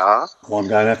new ER. Well, I'm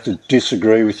going to have to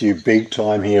disagree with you big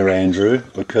time here, Andrew,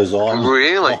 because I'm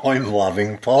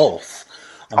loving Pulse.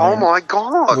 Oh my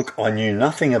God! Look, I knew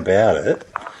nothing about it,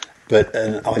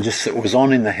 And I just was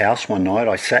on in the house one night.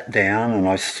 I sat down and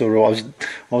I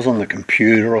was on the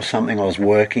computer or something. I was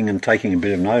working and taking a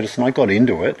bit of notice, and I got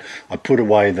into it. I put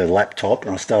away the laptop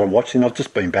and I started watching. I've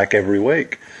just been back every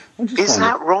week. Is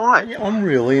that right? Yeah, I'm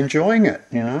really enjoying it.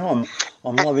 I'm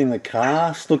loving the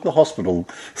cast. Look, the hospital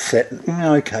set.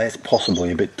 Okay, it's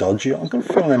possibly a bit dodgy. I've got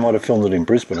a feeling they might have filmed it in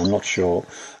Brisbane. I'm not sure.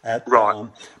 Right.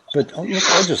 But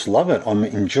look, I just love it. I'm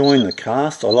enjoying the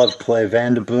cast. I love Claire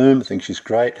Vanderboom. I think she's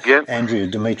great. Yep. Andrea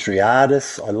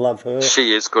Dimitriadis. I love her.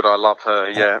 She is good. I love her,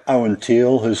 yeah. Owen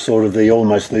Teale, who's sort of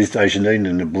almost these days you need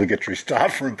an obligatory star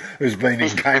from who's been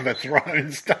in Game of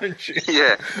Thrones, don't you?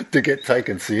 Yeah. To get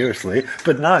taken seriously.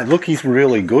 But no, look, he's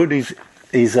really good.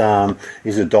 He's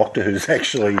a doctor who's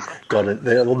actually got it.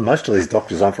 Most of these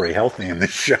doctors aren't very healthy in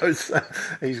this show, so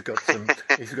he's got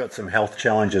some health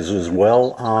challenges as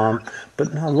well.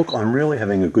 But no, look, I'm really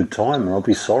having a good time, and I'll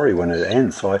be sorry when it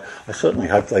ends. So I certainly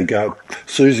hope they go.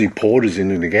 Susie Porter's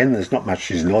in it again. There's not much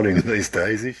she's not in these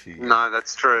days, is she? No,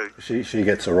 that's true. She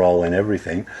gets a role in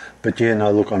everything. But yeah,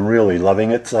 no, look, I'm really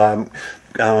loving it.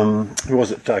 Who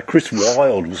was it? Chris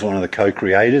Wilde was one of the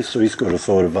co-creators, so he's got a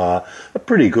sort of a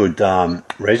pretty good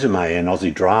resume in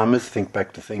Aussie dramas. Think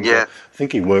back to things. Yeah. I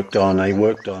think he worked on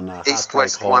East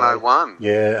West 101.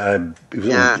 Yeah,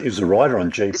 he was a writer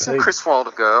on GP. Isn't Chris Wilde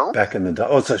a girl? Back in the day.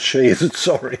 Oh, it's a she, is it?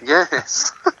 Sorry.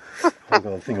 Yes. I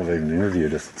think I've even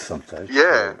interviewed her at some stage.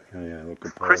 Yeah. So, yeah, look,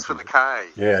 Chris with a K.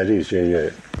 Yeah, it is.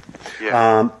 Yeah.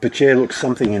 Yeah. But yeah, look,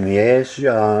 Something in the Air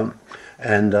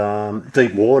and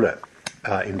Deep Water.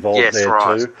 Involved there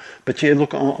right. too. But yeah,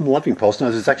 look, I'm loving Pulse.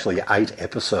 No, there's actually 8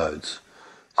 episodes.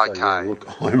 So, okay. Yeah, look,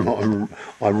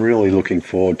 I'm really looking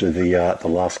forward to the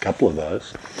last couple of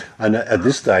those. And at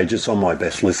this stage, it's on my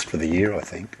best list for the year, I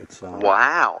think.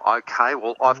 Wow. Okay.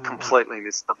 Well, I've completely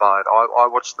missed the boat. I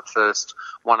watched the first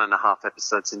 1.5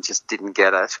 episodes and just didn't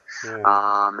get it.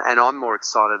 Yeah. And I'm more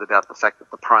excited about the fact that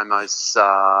the promos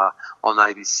on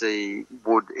ABC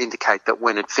would indicate that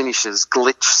when it finishes,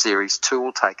 Glitch Series 2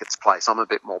 will take its place. I'm a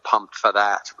bit more pumped for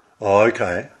that. Oh,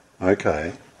 okay.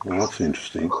 Well, that's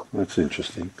interesting.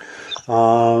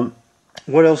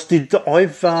 What else did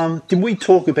we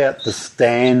talk about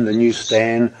the new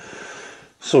Stan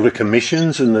sort of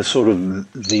commissions and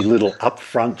the little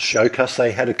upfront showcase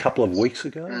they had a couple of weeks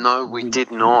ago? No, we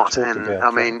did not.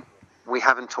 And we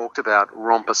haven't talked about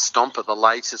Romper Stomper, the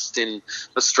latest in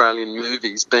Australian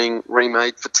movies being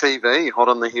remade for TV, hot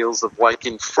on the heels of Wake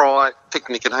in Fright,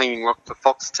 Picnic at Hanging Rock for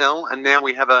Foxtel, and now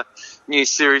we have a new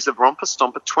series of Romper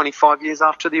Stomper 25 years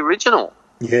after the original.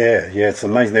 Yeah, it's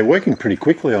amazing. They're working pretty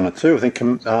quickly on it too. I think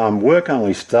work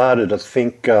only started,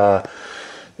 a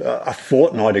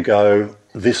fortnight ago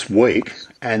this week,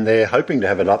 and they're hoping to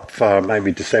have it up for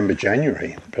maybe December,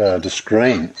 January to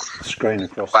screen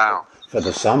across for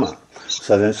the summer.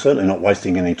 So they're certainly not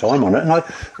wasting any time on it.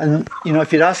 And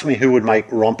if you'd asked me who would make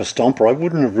Romper Stomper, I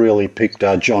wouldn't have really picked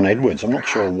John Edwards. I'm not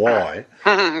sure why.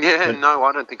 No,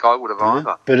 I don't think I would have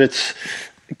either. But it's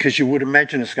because you would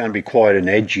imagine it's going to be quite an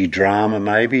edgy drama,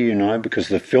 maybe, because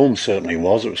the film certainly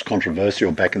was. It was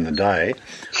controversial back in the day.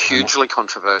 Hugely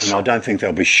controversial. And I don't think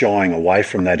they'll be shying away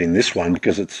from that in this one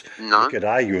because you could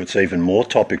argue it's even more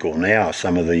topical now,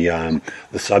 some of the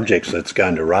subjects that it's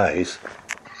going to raise.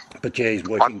 But yeah, he's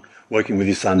working with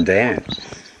his son Dan.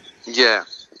 Yeah,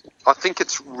 I think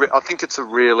it's a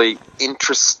really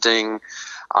interesting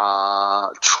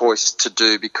choice to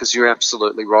do because you're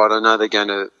absolutely right. I know they're going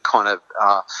to kind of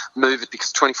move it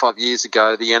because 25 years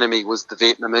ago the enemy was the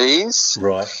Vietnamese.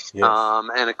 Right.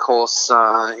 Yes. And of course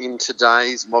in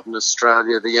today's modern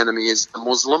Australia the enemy is the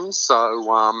Muslims.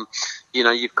 So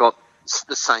you've got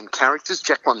the same characters,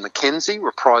 Jacqueline McKenzie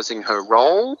reprising her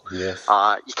role. Yes.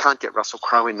 You can't get Russell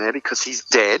Crowe in there because he's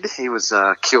dead. He was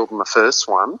killed in the first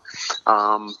one.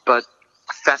 But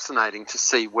fascinating to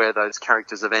see where those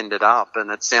characters have ended up.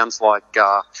 And it sounds like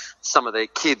some of their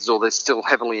kids, or they're still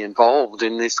heavily involved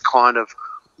in this kind of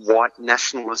white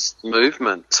nationalist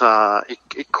movement.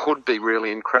 It could be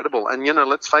really incredible. And,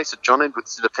 let's face it, John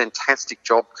Edwards did a fantastic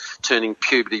job turning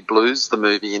Puberty Blues, the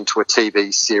movie, into a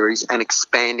TV series and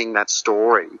expanding that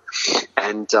story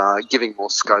and giving more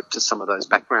scope to some of those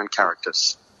background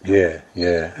characters. Yeah,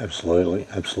 absolutely.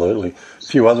 A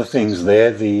few other things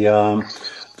there. The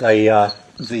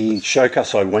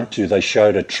showcase I went to, they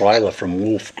showed a trailer from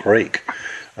Wolf Creek,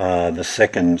 the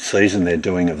second season they're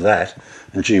doing of that.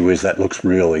 And gee whiz, that looks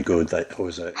really good. That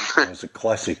was a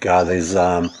classic. There's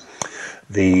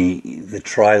the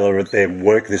trailer at their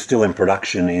work. They're still in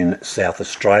production in South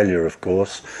Australia, of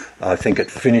course. I think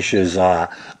it finishes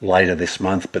later this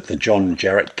month. But the John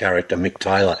Jarratt character, Mick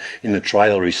Taylor, in the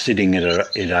trailer, is sitting at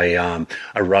a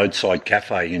roadside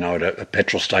cafe, at a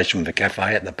petrol station with a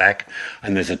cafe at the back,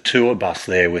 and there's a tour bus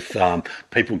there with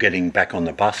people getting back on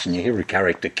the bus, and you hear a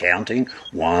character counting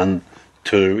 1,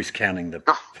 2. He's counting the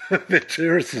the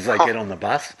tourists as they get on the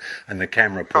bus, and the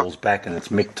camera pulls back, and it's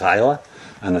Mick Taylor.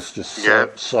 And it's just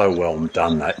so well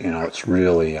done that, it's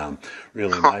really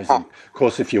really amazing. Of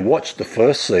course, if you watched the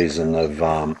first season of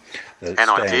the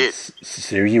Stan's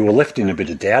series, you were left in a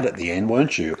bit of doubt at the end,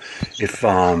 weren't you? If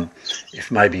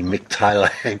maybe Mick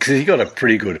Taylor, because he got a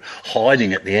pretty good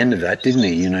hiding at the end of that, didn't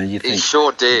he? You think, he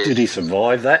sure did. Did he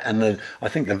survive that? And I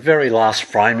think the very last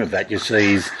frame of that, you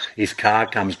see his car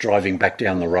comes driving back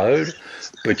down the road,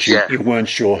 but you weren't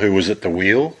sure who was at the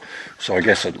wheel. So I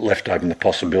guess it left open the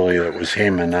possibility that it was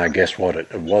him, and guess what?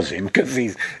 It was him, because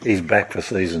he's back for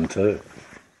season 2.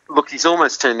 Look, he's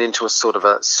almost turned into a sort of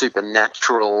a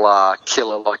supernatural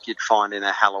killer like you'd find in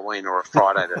a Halloween or a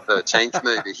Friday the 13th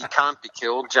movie. He can't be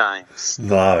killed, James.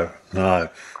 No.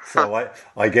 So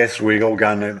I guess we're all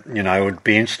going to, it would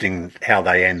be interesting how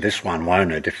they end this one,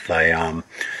 won't it? If they,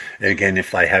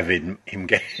 if they have him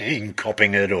getting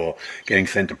copping it or getting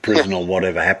sent to prison or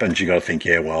whatever happens, you got to think,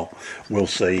 we'll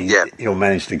see. Yeah. He'll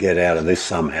manage to get out of this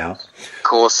somehow. Of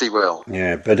course he will.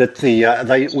 Yeah, but at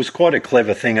it was quite a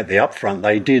clever thing at the upfront.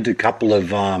 They did a couple of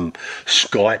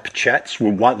Skype chats.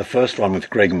 The first one with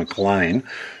Greg McLean,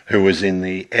 who was in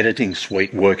the editing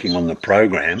suite working on the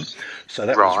program. So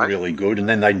that was really good. And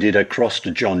then they did a cross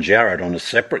to John Jarratt on a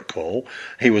separate call.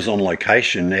 He was on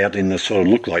location out in the sort of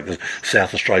looked like the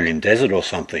South Australian desert or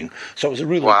something. So it was a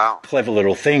really clever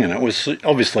little thing. And it was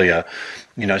obviously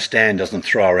Stan doesn't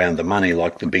throw around the money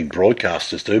like the big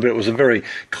broadcasters do, but it was a very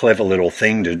clever little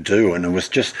thing to do. And it was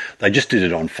they just did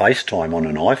it on FaceTime on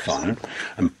an iPhone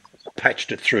and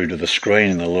patched it through to the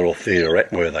screen in the little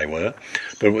theaterette where they were.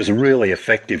 But it was really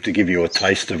effective to give you a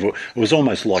taste of it. It was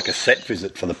almost like a set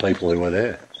visit for the people who were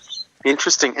there.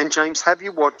 Interesting. And James, have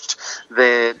you watched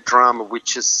their drama,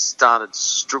 which has started,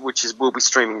 will be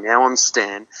streaming now on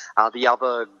Stan? The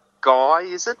Other Guy,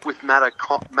 is it, with Matt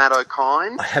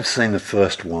O'Kine? I have seen the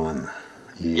first one.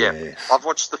 Yes. Yeah, I've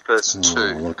watched the first 2.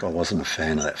 Look, I wasn't a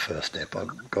fan of that first ep,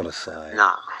 I've got to say.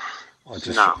 No.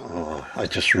 I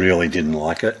just really didn't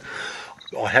like it.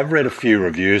 I have read a few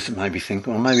reviews that made me think,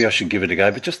 well, maybe I should give it a go.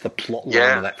 But just the plot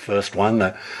line of that first one,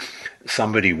 that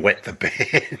somebody wet the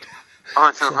bed.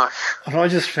 I don't know. And I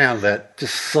just found that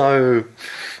just so...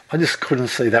 I just couldn't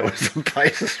see that was the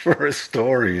basis for a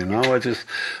story, and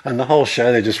the whole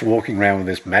show they're just walking around with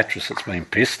this mattress that's been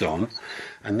pissed on,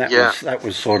 and that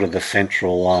was sort of the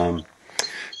central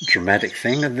dramatic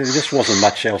thing, and there just wasn't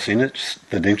much else in it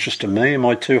that interested me. Am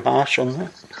I too harsh on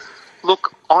that?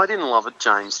 Look, I didn't love it,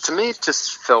 James. To me, it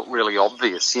just felt really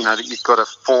obvious, that you've got a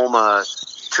former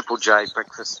Triple J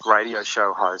breakfast radio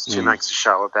show host who makes a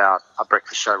show about a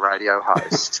breakfast show radio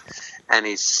host, and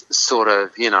he's sort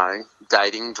of,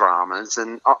 dating dramas,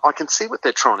 and I can see what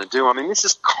they're trying to do. I mean, this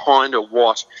is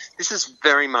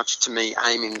very much, to me,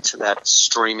 aiming to that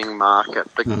streaming market.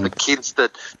 The kids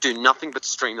that do nothing but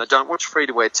stream, they don't watch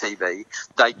free-to-air TV,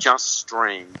 they just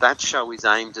stream. That show is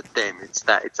aimed at them. It's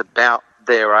about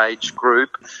their age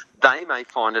group. They may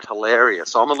find it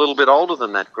hilarious. I'm a little bit older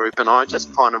than that group, and I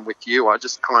just find them with you. I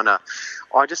just found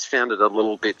it a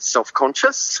little bit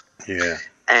self-conscious. Yeah.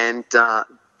 And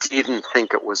didn't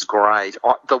think it was great.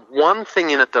 The one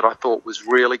thing in it that I thought was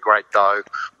really great, though,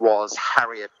 was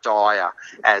Harriet Dyer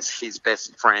as his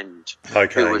best friend.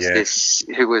 Okay, who was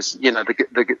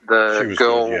the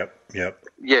girl. Good, yep.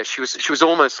 Yeah, she was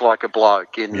almost like a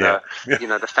bloke in the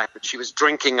fact that she was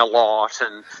drinking a lot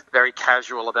and very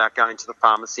casual about going to the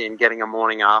pharmacy and getting a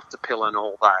morning after pill and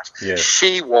all that. Yeah.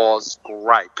 She was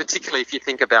great, particularly if you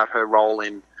think about her role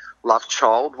in Love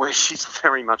Child, where she's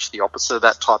very much the opposite of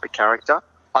that type of character.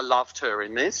 I loved her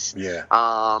in this. Yeah.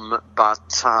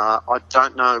 But I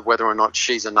don't know whether or not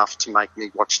she's enough to make me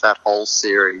watch that whole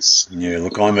series. Yeah,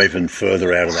 look, I'm even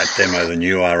further out of that demo than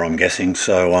you are, I'm guessing.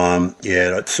 So,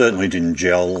 it certainly didn't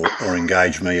gel or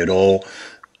engage me at all.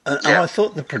 And I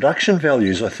thought the production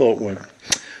values, were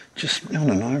just, I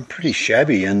don't know, pretty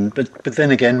shabby. But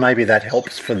then again, maybe that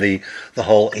helps for the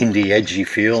whole indie edgy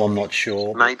feel. I'm not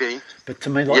sure. Maybe. But to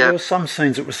me, there were some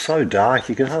scenes, it was so dark,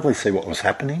 you could hardly see what was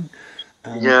happening.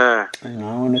 And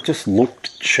it just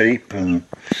looked cheap and,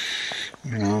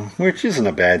 which isn't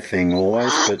a bad thing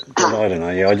always, but I don't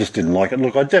know. Yeah, I just didn't like it.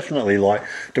 Look, I'd definitely like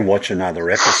to watch another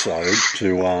episode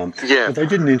but they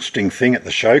did an interesting thing at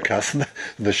the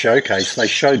showcase. They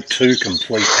showed 2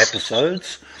 complete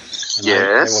episodes And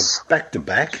they were back to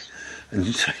back.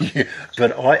 And so,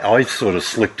 but I sort of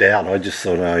slipped out. I just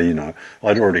thought,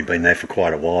 I'd already been there for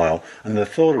quite a while. And the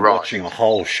thought of watching a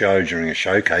whole show during a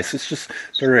showcase, it's just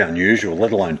very unusual,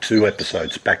 let alone 2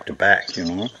 episodes back to back,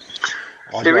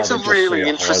 There is a really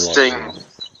interesting...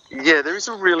 Yeah, there is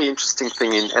a really interesting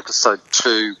thing in episode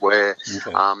 2 where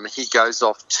he goes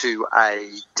off to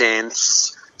a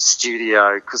dance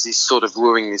studio because he's sort of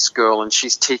wooing this girl, and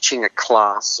she's teaching a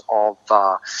class of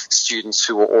students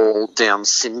who are all Down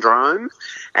syndrome,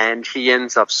 and he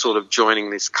ends up sort of joining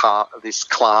this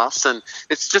class, and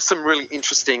it's just some really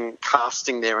interesting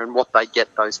casting there and what they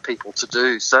get those people to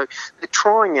do. So they're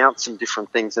trying out some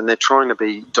different things and they're trying to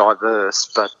be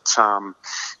diverse, but I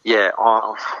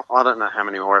don't know how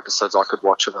many more episodes I could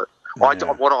watch of it.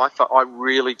 Yeah. I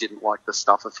really didn't like the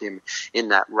stuff of him in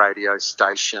that radio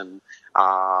station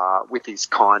with his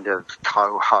kind of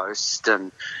co-host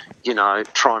and,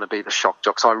 trying to be the shock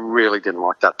jocks. I really didn't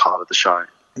like that part of the show.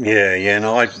 Yeah,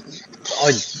 no, I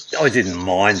didn't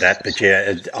mind that, but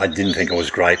I didn't think it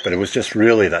was great. But it was just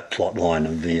really that plot line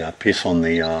of the piss on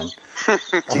the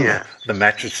the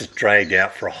mattress that's dragged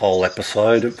out for a whole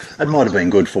episode. It might have been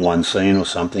good for one scene or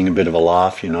something, a bit of a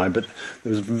laugh, but there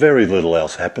was very little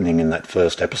else happening in that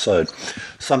first episode.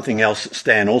 Something else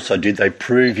Stan also did, they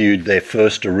previewed their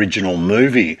first original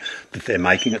movie that they're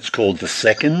making. It's called The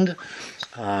Second,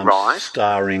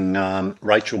 starring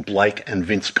Rachel Blake and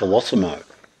Vince Colosimo.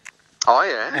 Oh,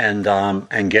 yeah.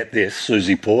 And get this,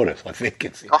 Susie Porter, I think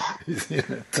is in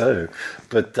it too.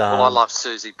 But I love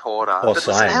Susie Porter. But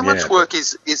how much work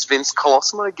is Vince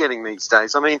Colosimo getting these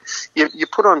days? I mean, you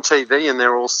put on TV and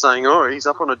they're all saying, he's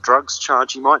up on a drugs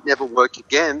charge, he might never work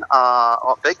again.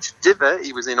 I beg to differ,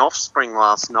 he was in Offspring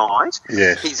last night.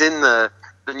 Yes. He's in the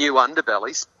new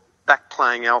Underbelly, back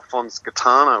playing Alphonse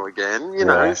Gaetano again. He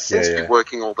seems to be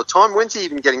working all the time. When's he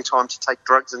even getting time to take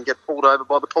drugs and get pulled over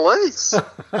by the police?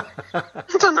 I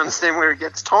don't understand where he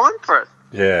gets time for it.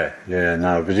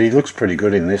 No, but he looks pretty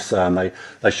good in this. They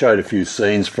showed a few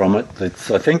scenes from it. I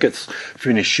think it's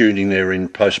finished shooting there in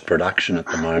post-production at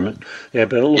the moment. Yeah,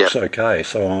 but it looks okay,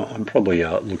 so I'm probably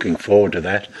looking forward to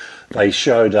that. They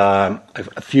showed a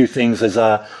few things. There's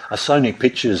a Sony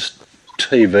Pictures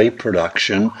TV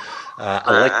production,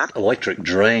 Electric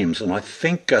Dreams, and I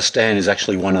think Stan is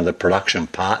actually one of the production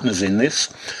partners in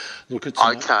this. Look,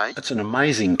 it's an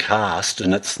amazing cast,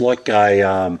 and it's like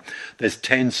there's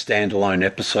 10 standalone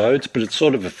episodes, but it's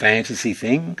sort of a fantasy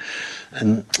thing.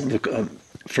 And look,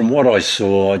 from what I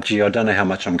saw, I don't know how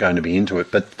much I'm going to be into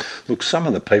it, but look, some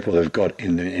of the people they've got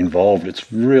involved,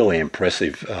 it's really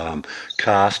impressive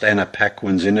cast. Anna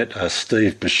Paquin's in it,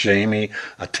 Steve Buscemi,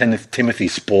 Timothy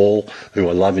Spall, who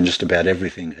I love in just about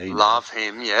everything he does. Love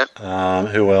him, yeah.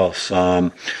 Who else?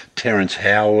 Terrence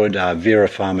Howard, Vera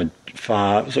Farmiga,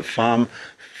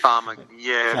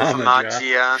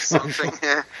 something,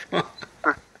 yeah.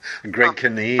 Greg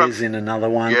Kinnear's in another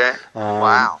one. Yeah,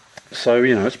 wow. So,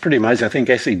 it's pretty amazing. I think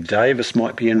Essie Davis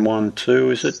might be in one too,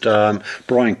 is it?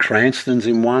 Bryan Cranston's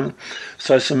in one.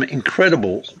 So some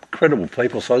incredible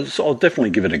people. So I'll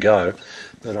definitely give it a go.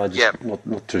 But I just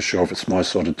not too sure if it's my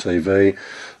sort of TV.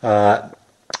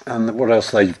 And what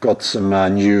else? They've got some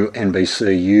new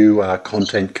NBCU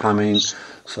content coming.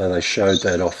 So they showed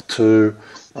that off too.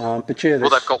 But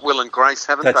they've got Will and Grace,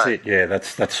 haven't they? That's it. Yeah,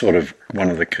 that's sort of one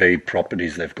of the key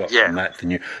properties they've got from that.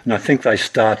 And I think they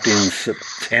start in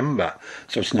September,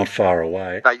 so it's not far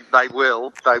away. They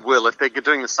will. If they're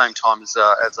doing the same time as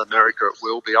America, it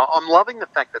will be. I'm loving the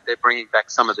fact that they're bringing back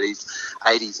some of these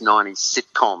 80s, 90s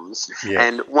sitcoms. Yeah.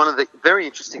 And one of the very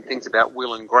interesting things about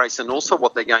Will and Grace, and also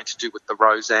what they're going to do with the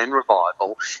Roseanne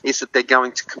revival, is that they're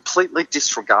going to completely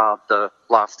disregard the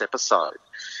last episode.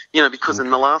 Because in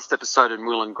the last episode in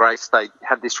Will and Grace, they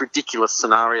had this ridiculous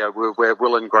scenario where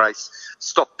Will and Grace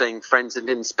stopped being friends and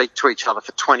didn't speak to each other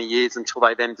for 20 years until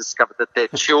they then discovered that their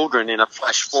children in a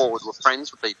flash forward were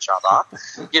friends with each other.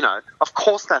 Of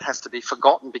course that has to be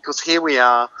forgotten because here we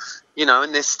are,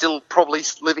 and they're still probably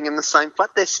living in the same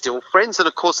flat. They're still friends. And,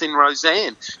 of course, in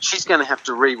Roseanne, she's going to have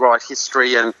to rewrite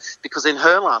history because in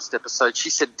her last episode,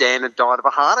 she said Dan had died of a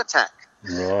heart attack.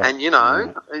 Right.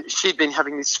 And, she'd been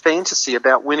having this fantasy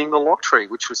about winning the lottery,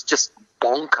 which was just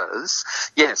bonkers.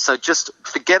 Yeah, so just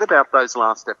forget about those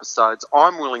last episodes.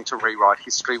 I'm willing to rewrite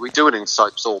history. We do it in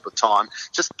soaps all the time.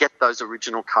 Just get those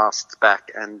original casts back,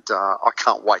 and I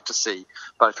can't wait to see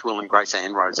both Will and Grace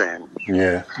and Roseanne.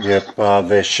 Yeah.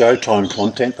 Their Showtime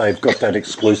content, they've got that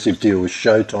exclusive deal with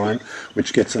Showtime,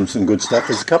 which gets them some good stuff.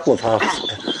 There's a couple of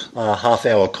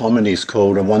half-hour comedies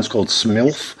called, one's called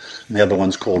Smilf, and the other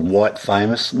one's called White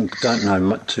Famous. And don't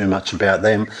know too much about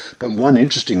them, but one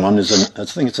interesting one is, I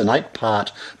think it's an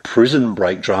 8-part prison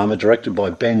break drama directed by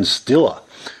Ben Stiller,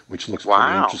 which looks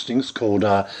pretty interesting. It's called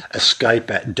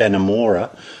Escape at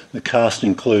Dannemora. The cast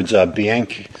includes is it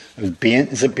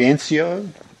Benicio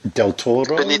del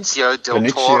Toro?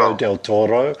 Benicio del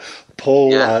Toro.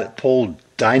 Paul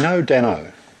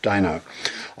Dano.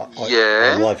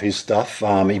 I love his stuff.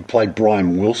 He played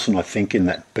Brian Wilson, I think, in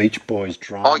that Beach Boys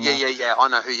drama. Oh, yeah. I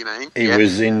know who you mean. He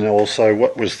was in also,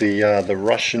 what was the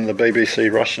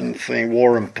BBC Russian thing,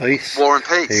 War and Peace? War and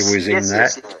Peace. He was in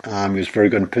that. Yes. He was very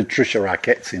good. And Patricia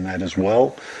Arquette's in that as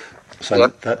well. So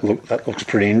that looks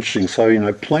pretty interesting.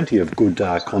 So, plenty of good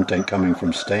content coming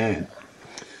from Stan.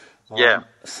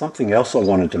 Something else I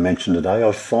wanted to mention today,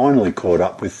 I've finally caught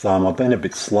up with, I've been a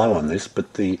bit slow on this,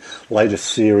 but the latest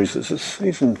series, this is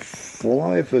season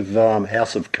 5 of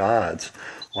House of Cards.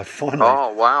 I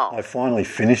finally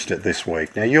finished it this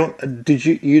week. Now, you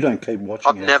don't keep watching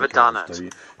I've never done it. Do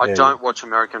you? I don't watch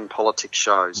American politics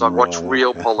shows. I watch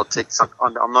real politics.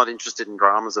 I'm not interested in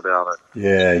dramas about it.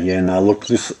 No, look,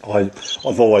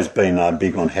 I've always been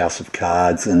big on House of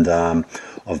Cards, and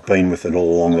I've been with it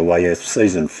all along the way. Yeah,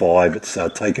 season 5, it's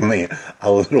taken me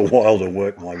a little while to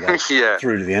work my way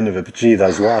through to the end of it. But gee,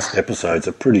 those last episodes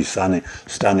are pretty stunning.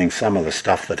 Some of the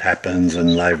stuff that happens,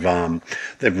 and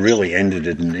they've really ended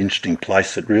it in an interesting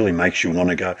place that really makes you want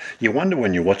to go. You wonder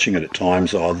when you're watching it at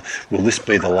times, will this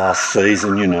be the last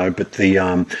season? But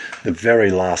the very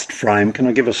last frame. Can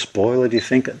I give a spoiler? Do you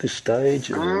think at this stage?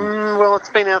 Well, it's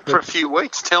been out for a few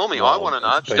weeks. Tell me, I want to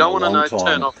know. If you don't want to know,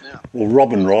 turn off now. Well,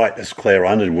 Robin Wright as Claire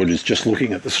Underwood is just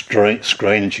looking at the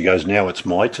screen, and she goes, "Now it's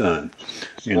my turn."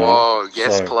 Whoa,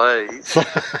 yes, please.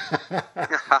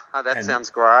 That sounds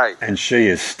great. And she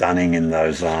is stunning in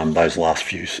those last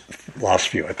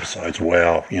few episodes.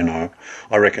 Wow,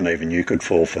 I reckon even you could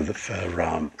fall for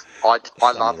I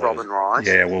love Robin Wright.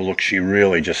 Yeah, well, look, she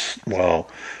really she's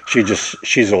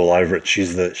all over it.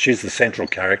 She's the central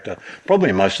character,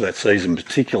 probably most of that season,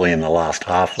 particularly in the last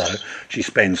half, though. She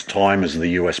spends time as the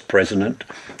US president,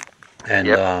 and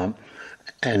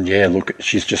look,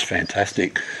 she's just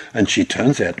fantastic. And she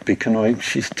turns out to be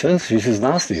she's as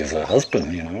nasty as her husband,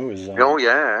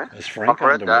 as Frank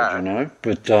Underwood,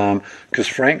 But because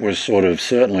Frank was sort of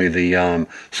certainly the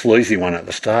sleazy one at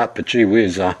the start, but gee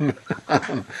whiz,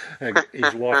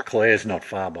 his wife Claire's not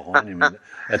far behind him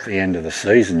at the end of the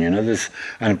season. And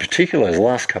in particular, his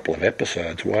last couple of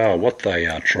episodes, wow, what they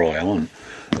try on,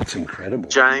 it's incredible.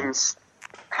 James,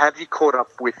 have you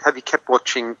kept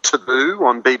watching Taboo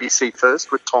on BBC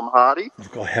First with Tom Hardy?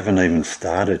 I haven't even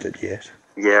started it yet.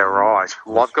 Yeah, right.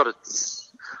 Well, I've got it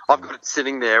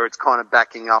sitting there. It's kind of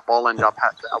backing up. I'll end up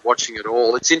watching it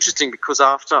all. It's interesting because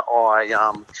after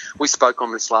we spoke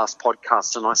on this last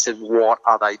podcast, and I said, what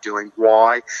are they doing?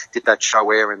 Why did that show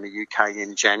air in the UK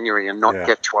in January and not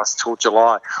get to us till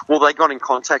July? Well, they got in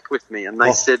contact with me and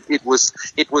they said it was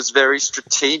very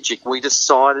strategic. We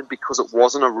decided because it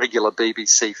wasn't a regular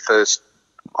BBC First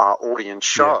audience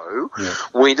show,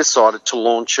 we decided to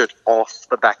launch it off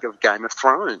the back of Game of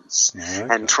Thrones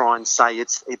and try and say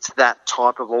it's that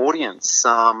type of audience.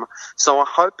 So I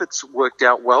hope it's worked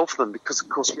out well for them because, of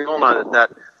course, we all know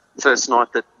that first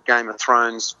night that Game of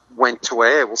Thrones went to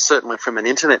air, well, certainly from an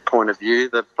internet point of view,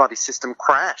 the bloody system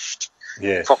crashed.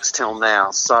 Yes. Foxtel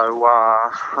now. So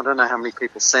I don't know how many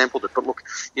people sampled it, but look,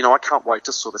 I can't wait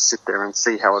to sort of sit there and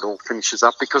see how it all finishes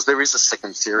up because there is a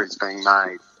second series being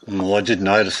made. Well, I did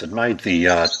notice it made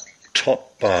the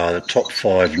top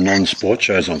 5 non-sport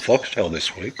shows on Foxtel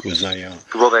this week. Was there you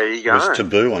go. Was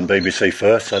Taboo on BBC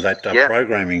First, so that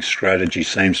programming strategy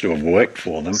seems to have worked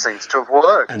for them. Seems to have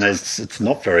worked. And it's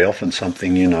not very often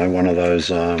something, one of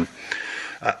those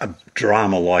a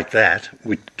drama like that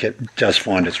does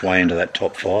find its way into that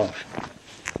top 5.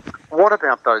 What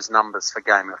about those numbers for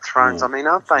Game of Thrones? I mean,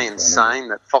 aren't they insane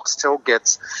that Foxtel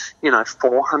gets,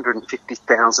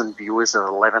 450,000 viewers at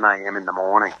 11 a.m. in the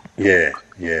morning? Yeah.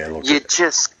 Look, you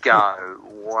just go,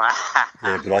 wow.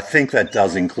 Yeah, but I think that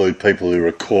does include people who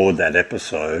record that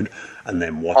episode and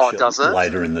then watch it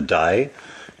later in the day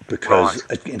because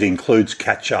it includes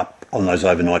catch-up on those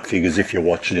overnight figures if you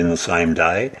watch it in the same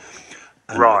day.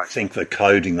 And I think the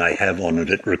coding they have on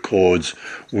it records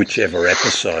whichever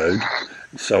episode.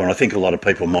 So, and I think a lot of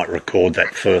people might record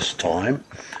that first time.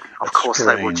 Of course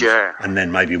they would, yeah. And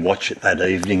then maybe watch it that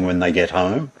evening when they get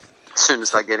home. As soon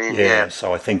as they get in, yeah.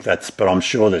 So I think but I'm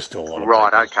sure there's still a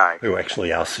lot of people who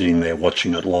actually are sitting there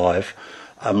watching it live.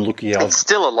 It's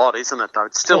still a lot, isn't it, though?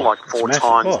 It's still like 4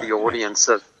 times the audience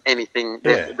of anything,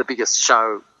 the biggest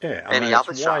show, any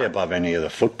other show. Way above any of the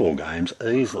football games,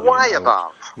 easily. Way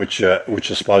above. Which are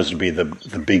supposed to be the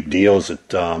big deals at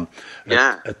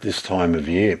this time of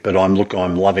year. But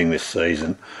I'm loving this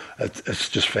season. It's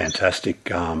just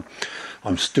fantastic.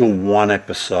 I'm still one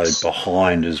episode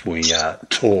behind as we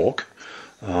talk,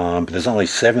 but there's only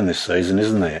 7 this season,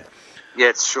 isn't there? Yeah,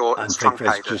 it's short. I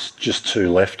think there's just 2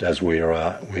 left as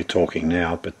we're talking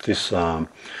now. But this season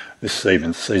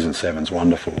 7's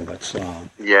wonderful. That's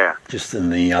just in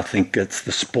the, I think it's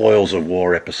the Spoils of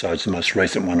War episodes, the most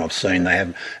recent one I've seen. They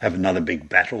have another big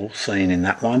battle scene in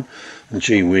that one, and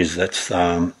gee whiz, that's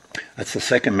the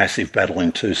second massive battle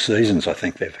in 2 seasons I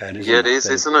think they've had. Isn't it is,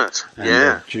 isn't it?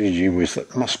 And, gee whiz,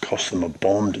 it must cost them a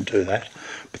bomb to do that,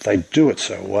 but they do it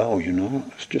so well.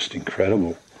 It's just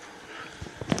incredible.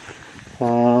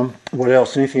 What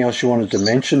else? Anything else you wanted to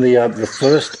mention? The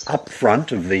first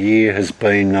upfront of the year has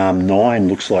been 9.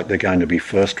 Looks like they're going to be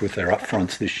first with their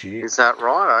upfronts this year. Is that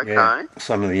right? Okay. Yeah,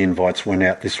 some of the invites went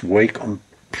out this week. I'm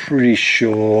pretty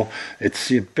sure it's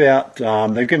about.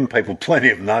 They've given people plenty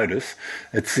of notice.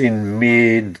 It's in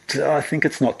I think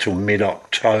it's not till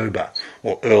mid-October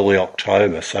or early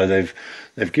October. So they've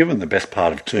given the best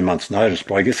part of 2 months' notice.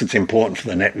 But I guess it's important for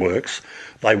the networks.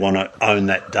 They want to own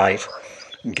that date.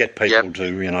 And get people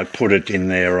to, put it in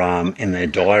their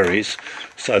diaries,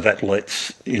 so that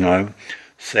lets 7,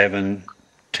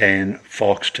 10,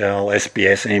 Foxtel,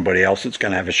 SBS, anybody else that's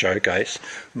going to have a showcase,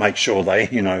 make sure they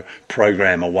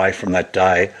program away from that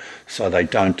day, so they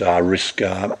don't risk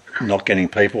not getting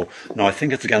people. And I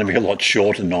think it's going to be a lot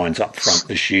shorter 9s up front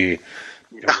this year.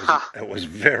 It was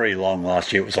very long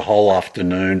last year. It was a whole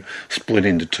afternoon split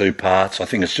into 2 parts. I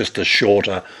think it's just a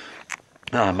shorter.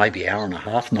 Maybe hour and a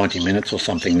half, 90 minutes or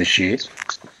something this year.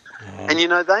 And,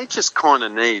 they just kind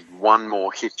of need one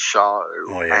more hit show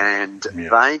and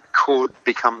they could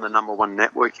become the number 1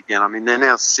 network again. I mean, they're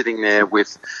now sitting there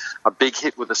with a big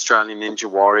hit with Australian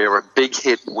Ninja Warrior, a big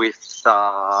hit with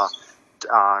Carl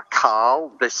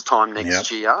this time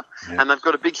next year, and they've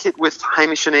got a big hit with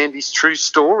Hamish and Andy's True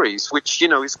Stories, which,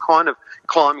 is kind of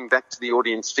climbing back to the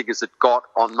audience figures it got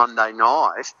on Monday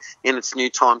night in its new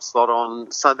time slot on.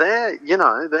 So they're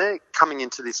coming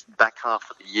into this back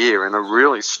half of the year in a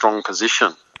really strong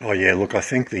position. Oh, yeah, look, I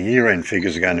think the year-end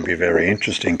figures are going to be very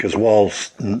interesting because while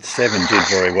 7 did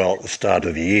very well at the start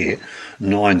of the year,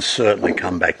 9 certainly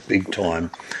come back big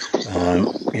time.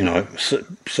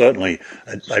 Certainly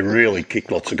they really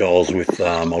kicked lots of goals with,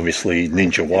 obviously,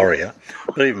 Ninja Warrior.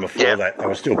 But even before that, they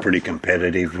were still pretty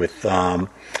competitive with...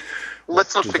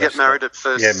 Let's not forget Married at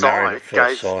First Sight. Married at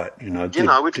First Sight,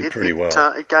 did pretty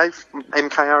well. It gave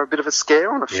MKR a bit of a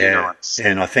scare on a few nights.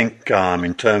 And I think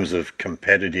in terms of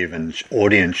competitive and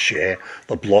audience share,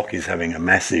 The Block is having a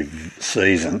massive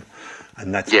season,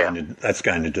 and that's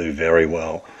going to do very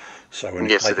well. So when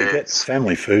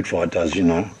Family Food Fight does,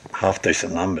 half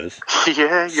decent numbers.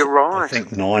 Yeah, you're right. I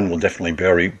think 9 will definitely be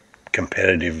very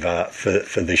competitive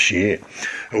for this year.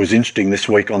 It was interesting this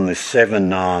week on the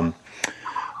 7.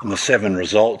 On the 7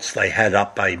 results, they had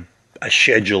up a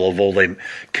schedule of all their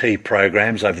key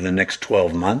programs over the next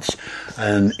 12 months.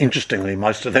 And interestingly,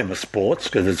 most of them are sports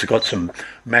because it's got some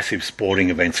massive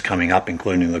sporting events coming up,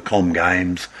 including the Com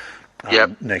Games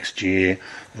next year.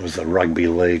 There was the Rugby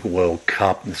League World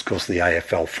Cup. And, of course, the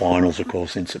AFL Finals, of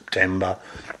course, in September.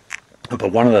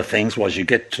 But one of the things was you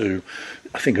get to,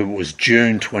 I think it was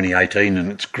June 2018,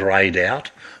 and it's greyed out.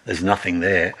 There's nothing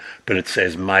there, but it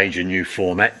says major new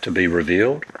format to be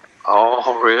revealed.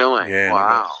 Oh, really? Yeah.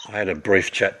 Wow. I had a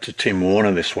brief chat to Tim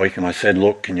Warner this week, and I said,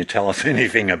 look, can you tell us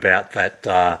anything about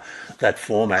that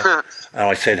format? And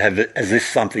I said, is this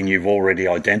something you've already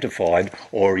identified,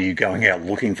 or are you going out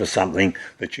looking for something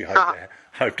that you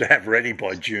hope to have ready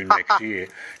by June next year?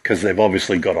 Because they've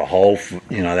obviously got a hole,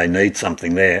 they need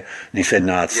something there. And he said,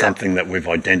 no, it's something that we've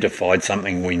identified,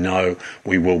 something we know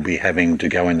we will be having to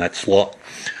go in that slot.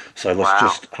 So let's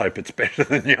just hope it's better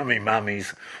than Yummy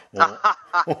Mummies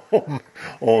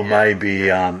or maybe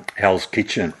Hell's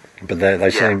Kitchen. But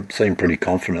they seem pretty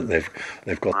confident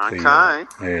they've got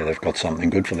they've got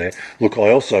something good for there. Look, I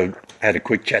also had a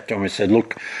quick chat to him and said,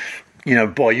 look,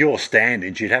 by your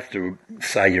standards, you'd have to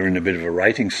say you're in a bit of a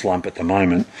rating slump at the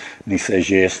moment. And he says,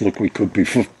 yes, look, we could be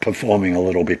performing a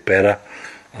little bit better.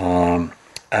 And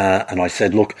I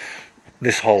said, look,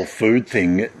 this whole food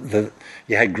thing,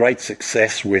 you had great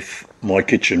success with My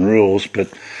Kitchen Rules,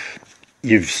 but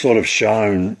you've sort of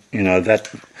shown, that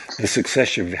the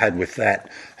success you've had with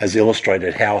that has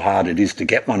illustrated how hard it is to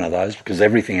get one of those, because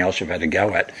everything else you've had to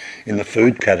go at in the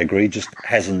food category just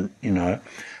hasn't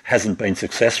been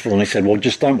successful. And he said, well,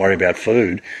 just don't worry about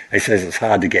food. He says it's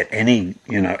hard to get any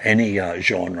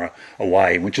genre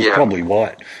away, which is probably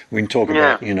right. We can talk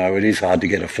about, it is hard to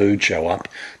get a food show up.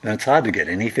 And it's hard to get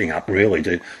anything up, really,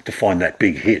 to find that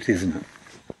big hit, isn't it?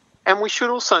 And we should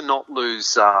also not lose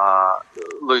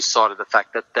sight of the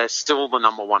fact that they're still the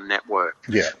number one network.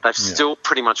 Yeah, they've still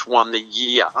pretty much won the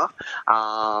year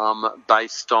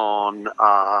based on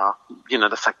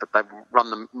the fact that they've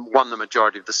won the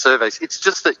majority of the surveys. It's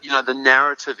just that the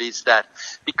narrative is that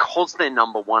because they're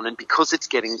number one and because it's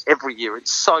getting every year,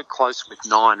 it's so close with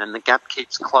 9, and the gap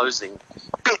keeps closing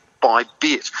bit by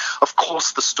bit. Of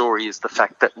course, the story is the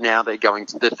fact that now they're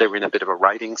in a bit of a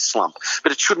ratings slump,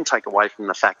 but it shouldn't take away from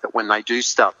the fact that when they do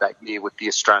start that year with the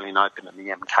Australian Open and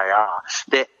the MKR,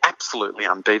 they're absolutely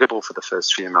unbeatable for the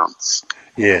first few months.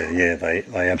 Yeah,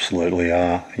 they absolutely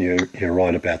are. You're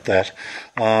right about that.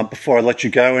 Before I let you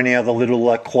go, any other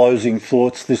little closing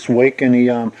thoughts this week? Any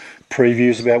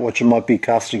previews about what you might be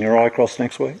casting your eye across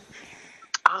next week?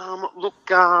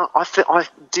 Look, I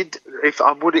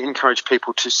would encourage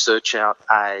people to search out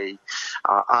a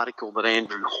article that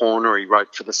Andrew Hornery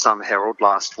wrote for the Sun Herald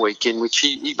last week, in which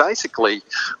he basically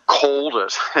called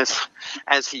it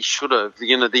as he should have.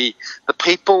 The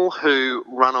people who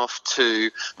run off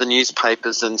to the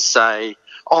newspapers and say,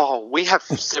 oh, we have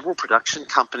several production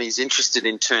companies interested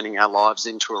in turning our lives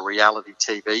into a reality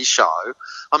TV show.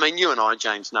 I mean, you and I,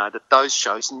 James, know that those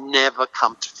shows never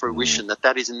come to fruition,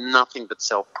 that is nothing but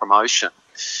self-promotion.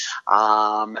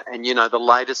 The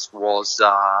latest was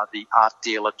the art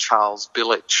dealer Charles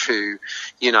Billich, who,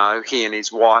 he and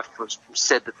his wife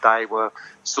said that they were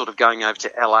sort of going over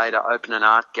to LA to open an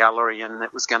art gallery, and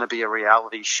it was going to be a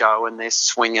reality show, and they're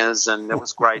swingers, and there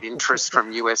was great interest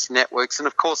from US networks. And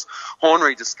of course,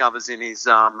 Hornery discovers in his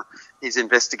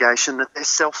investigation that they're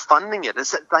self-funding it,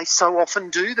 as they so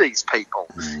often do, these people.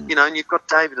 And you've got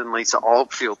David and Lisa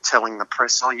Oldfield telling the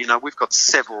press, we've got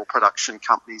several production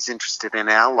companies interested in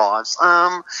our lives.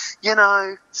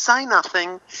 Say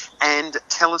nothing and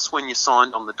tell us when you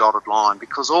signed on the dotted line,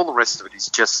 because all the rest of it is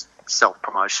just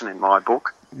self-promotion in my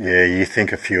book. Yeah, you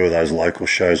think a few of those local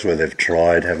shows where they've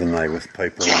tried, haven't they, with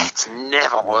people? Yeah, it's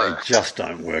never worked. They just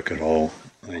don't work at all.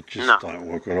 They just don't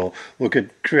work at all. Look,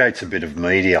 it creates a bit of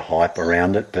media hype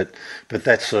around it, but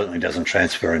that certainly doesn't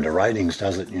transfer into ratings,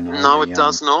 does it? No, it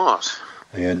does not.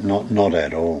 Yeah, not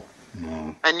at all.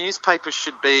 No. And the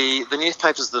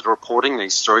newspapers that are reporting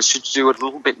these stories should do a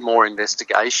little bit more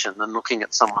investigation than looking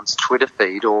at someone's Twitter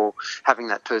feed or having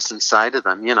that person say to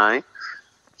them,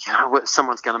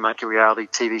 someone's going to make a reality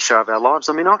TV show of our lives.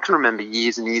 I mean, I can remember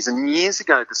years and years and years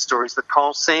ago the stories that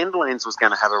Kyle Sandilands was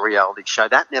going to have a reality show.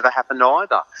 That never happened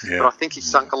either. Yeah. But I think he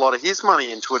sunk a lot of his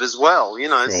money into it as well,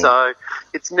 Sure. So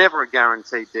it's never a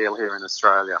guaranteed deal here in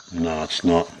Australia. No, it's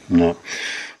not. No.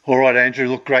 All right, Andrew,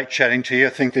 look, great chatting to you. I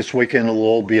think this weekend will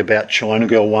all be about China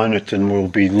Girl, won't it? And we'll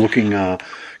be looking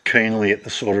keenly at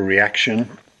the sort of reaction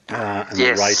and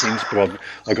the ratings, but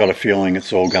I've got a feeling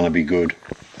it's all going to be good.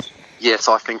 Yes,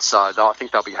 I think so. I think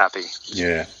they'll be happy.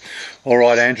 Yeah. All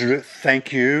right, Andrew,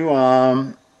 thank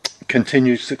you.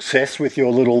 Continued success with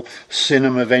your little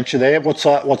cinema venture there. What's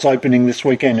opening this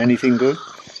weekend? Anything good?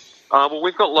 Well,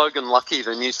 we've got Logan Lucky,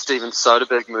 the new Steven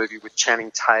Soderbergh movie with Channing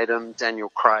Tatum, Daniel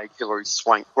Craig, Hilary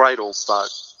Swank. Great all-star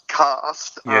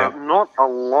cast. Yeah. Not a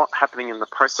lot happening in the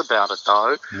press about it,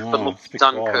 though. No, but look,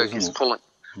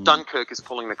 Dunkirk is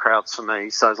pulling the crowds for me.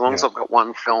 So as long as I've got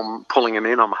one film pulling them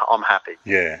in, I'm happy.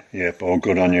 Yeah. Well,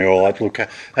 good on you. All right, look,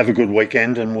 have a good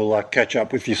weekend, and we'll catch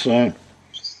up with you soon.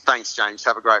 Thanks, James.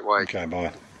 Have a great week. Okay,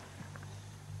 bye.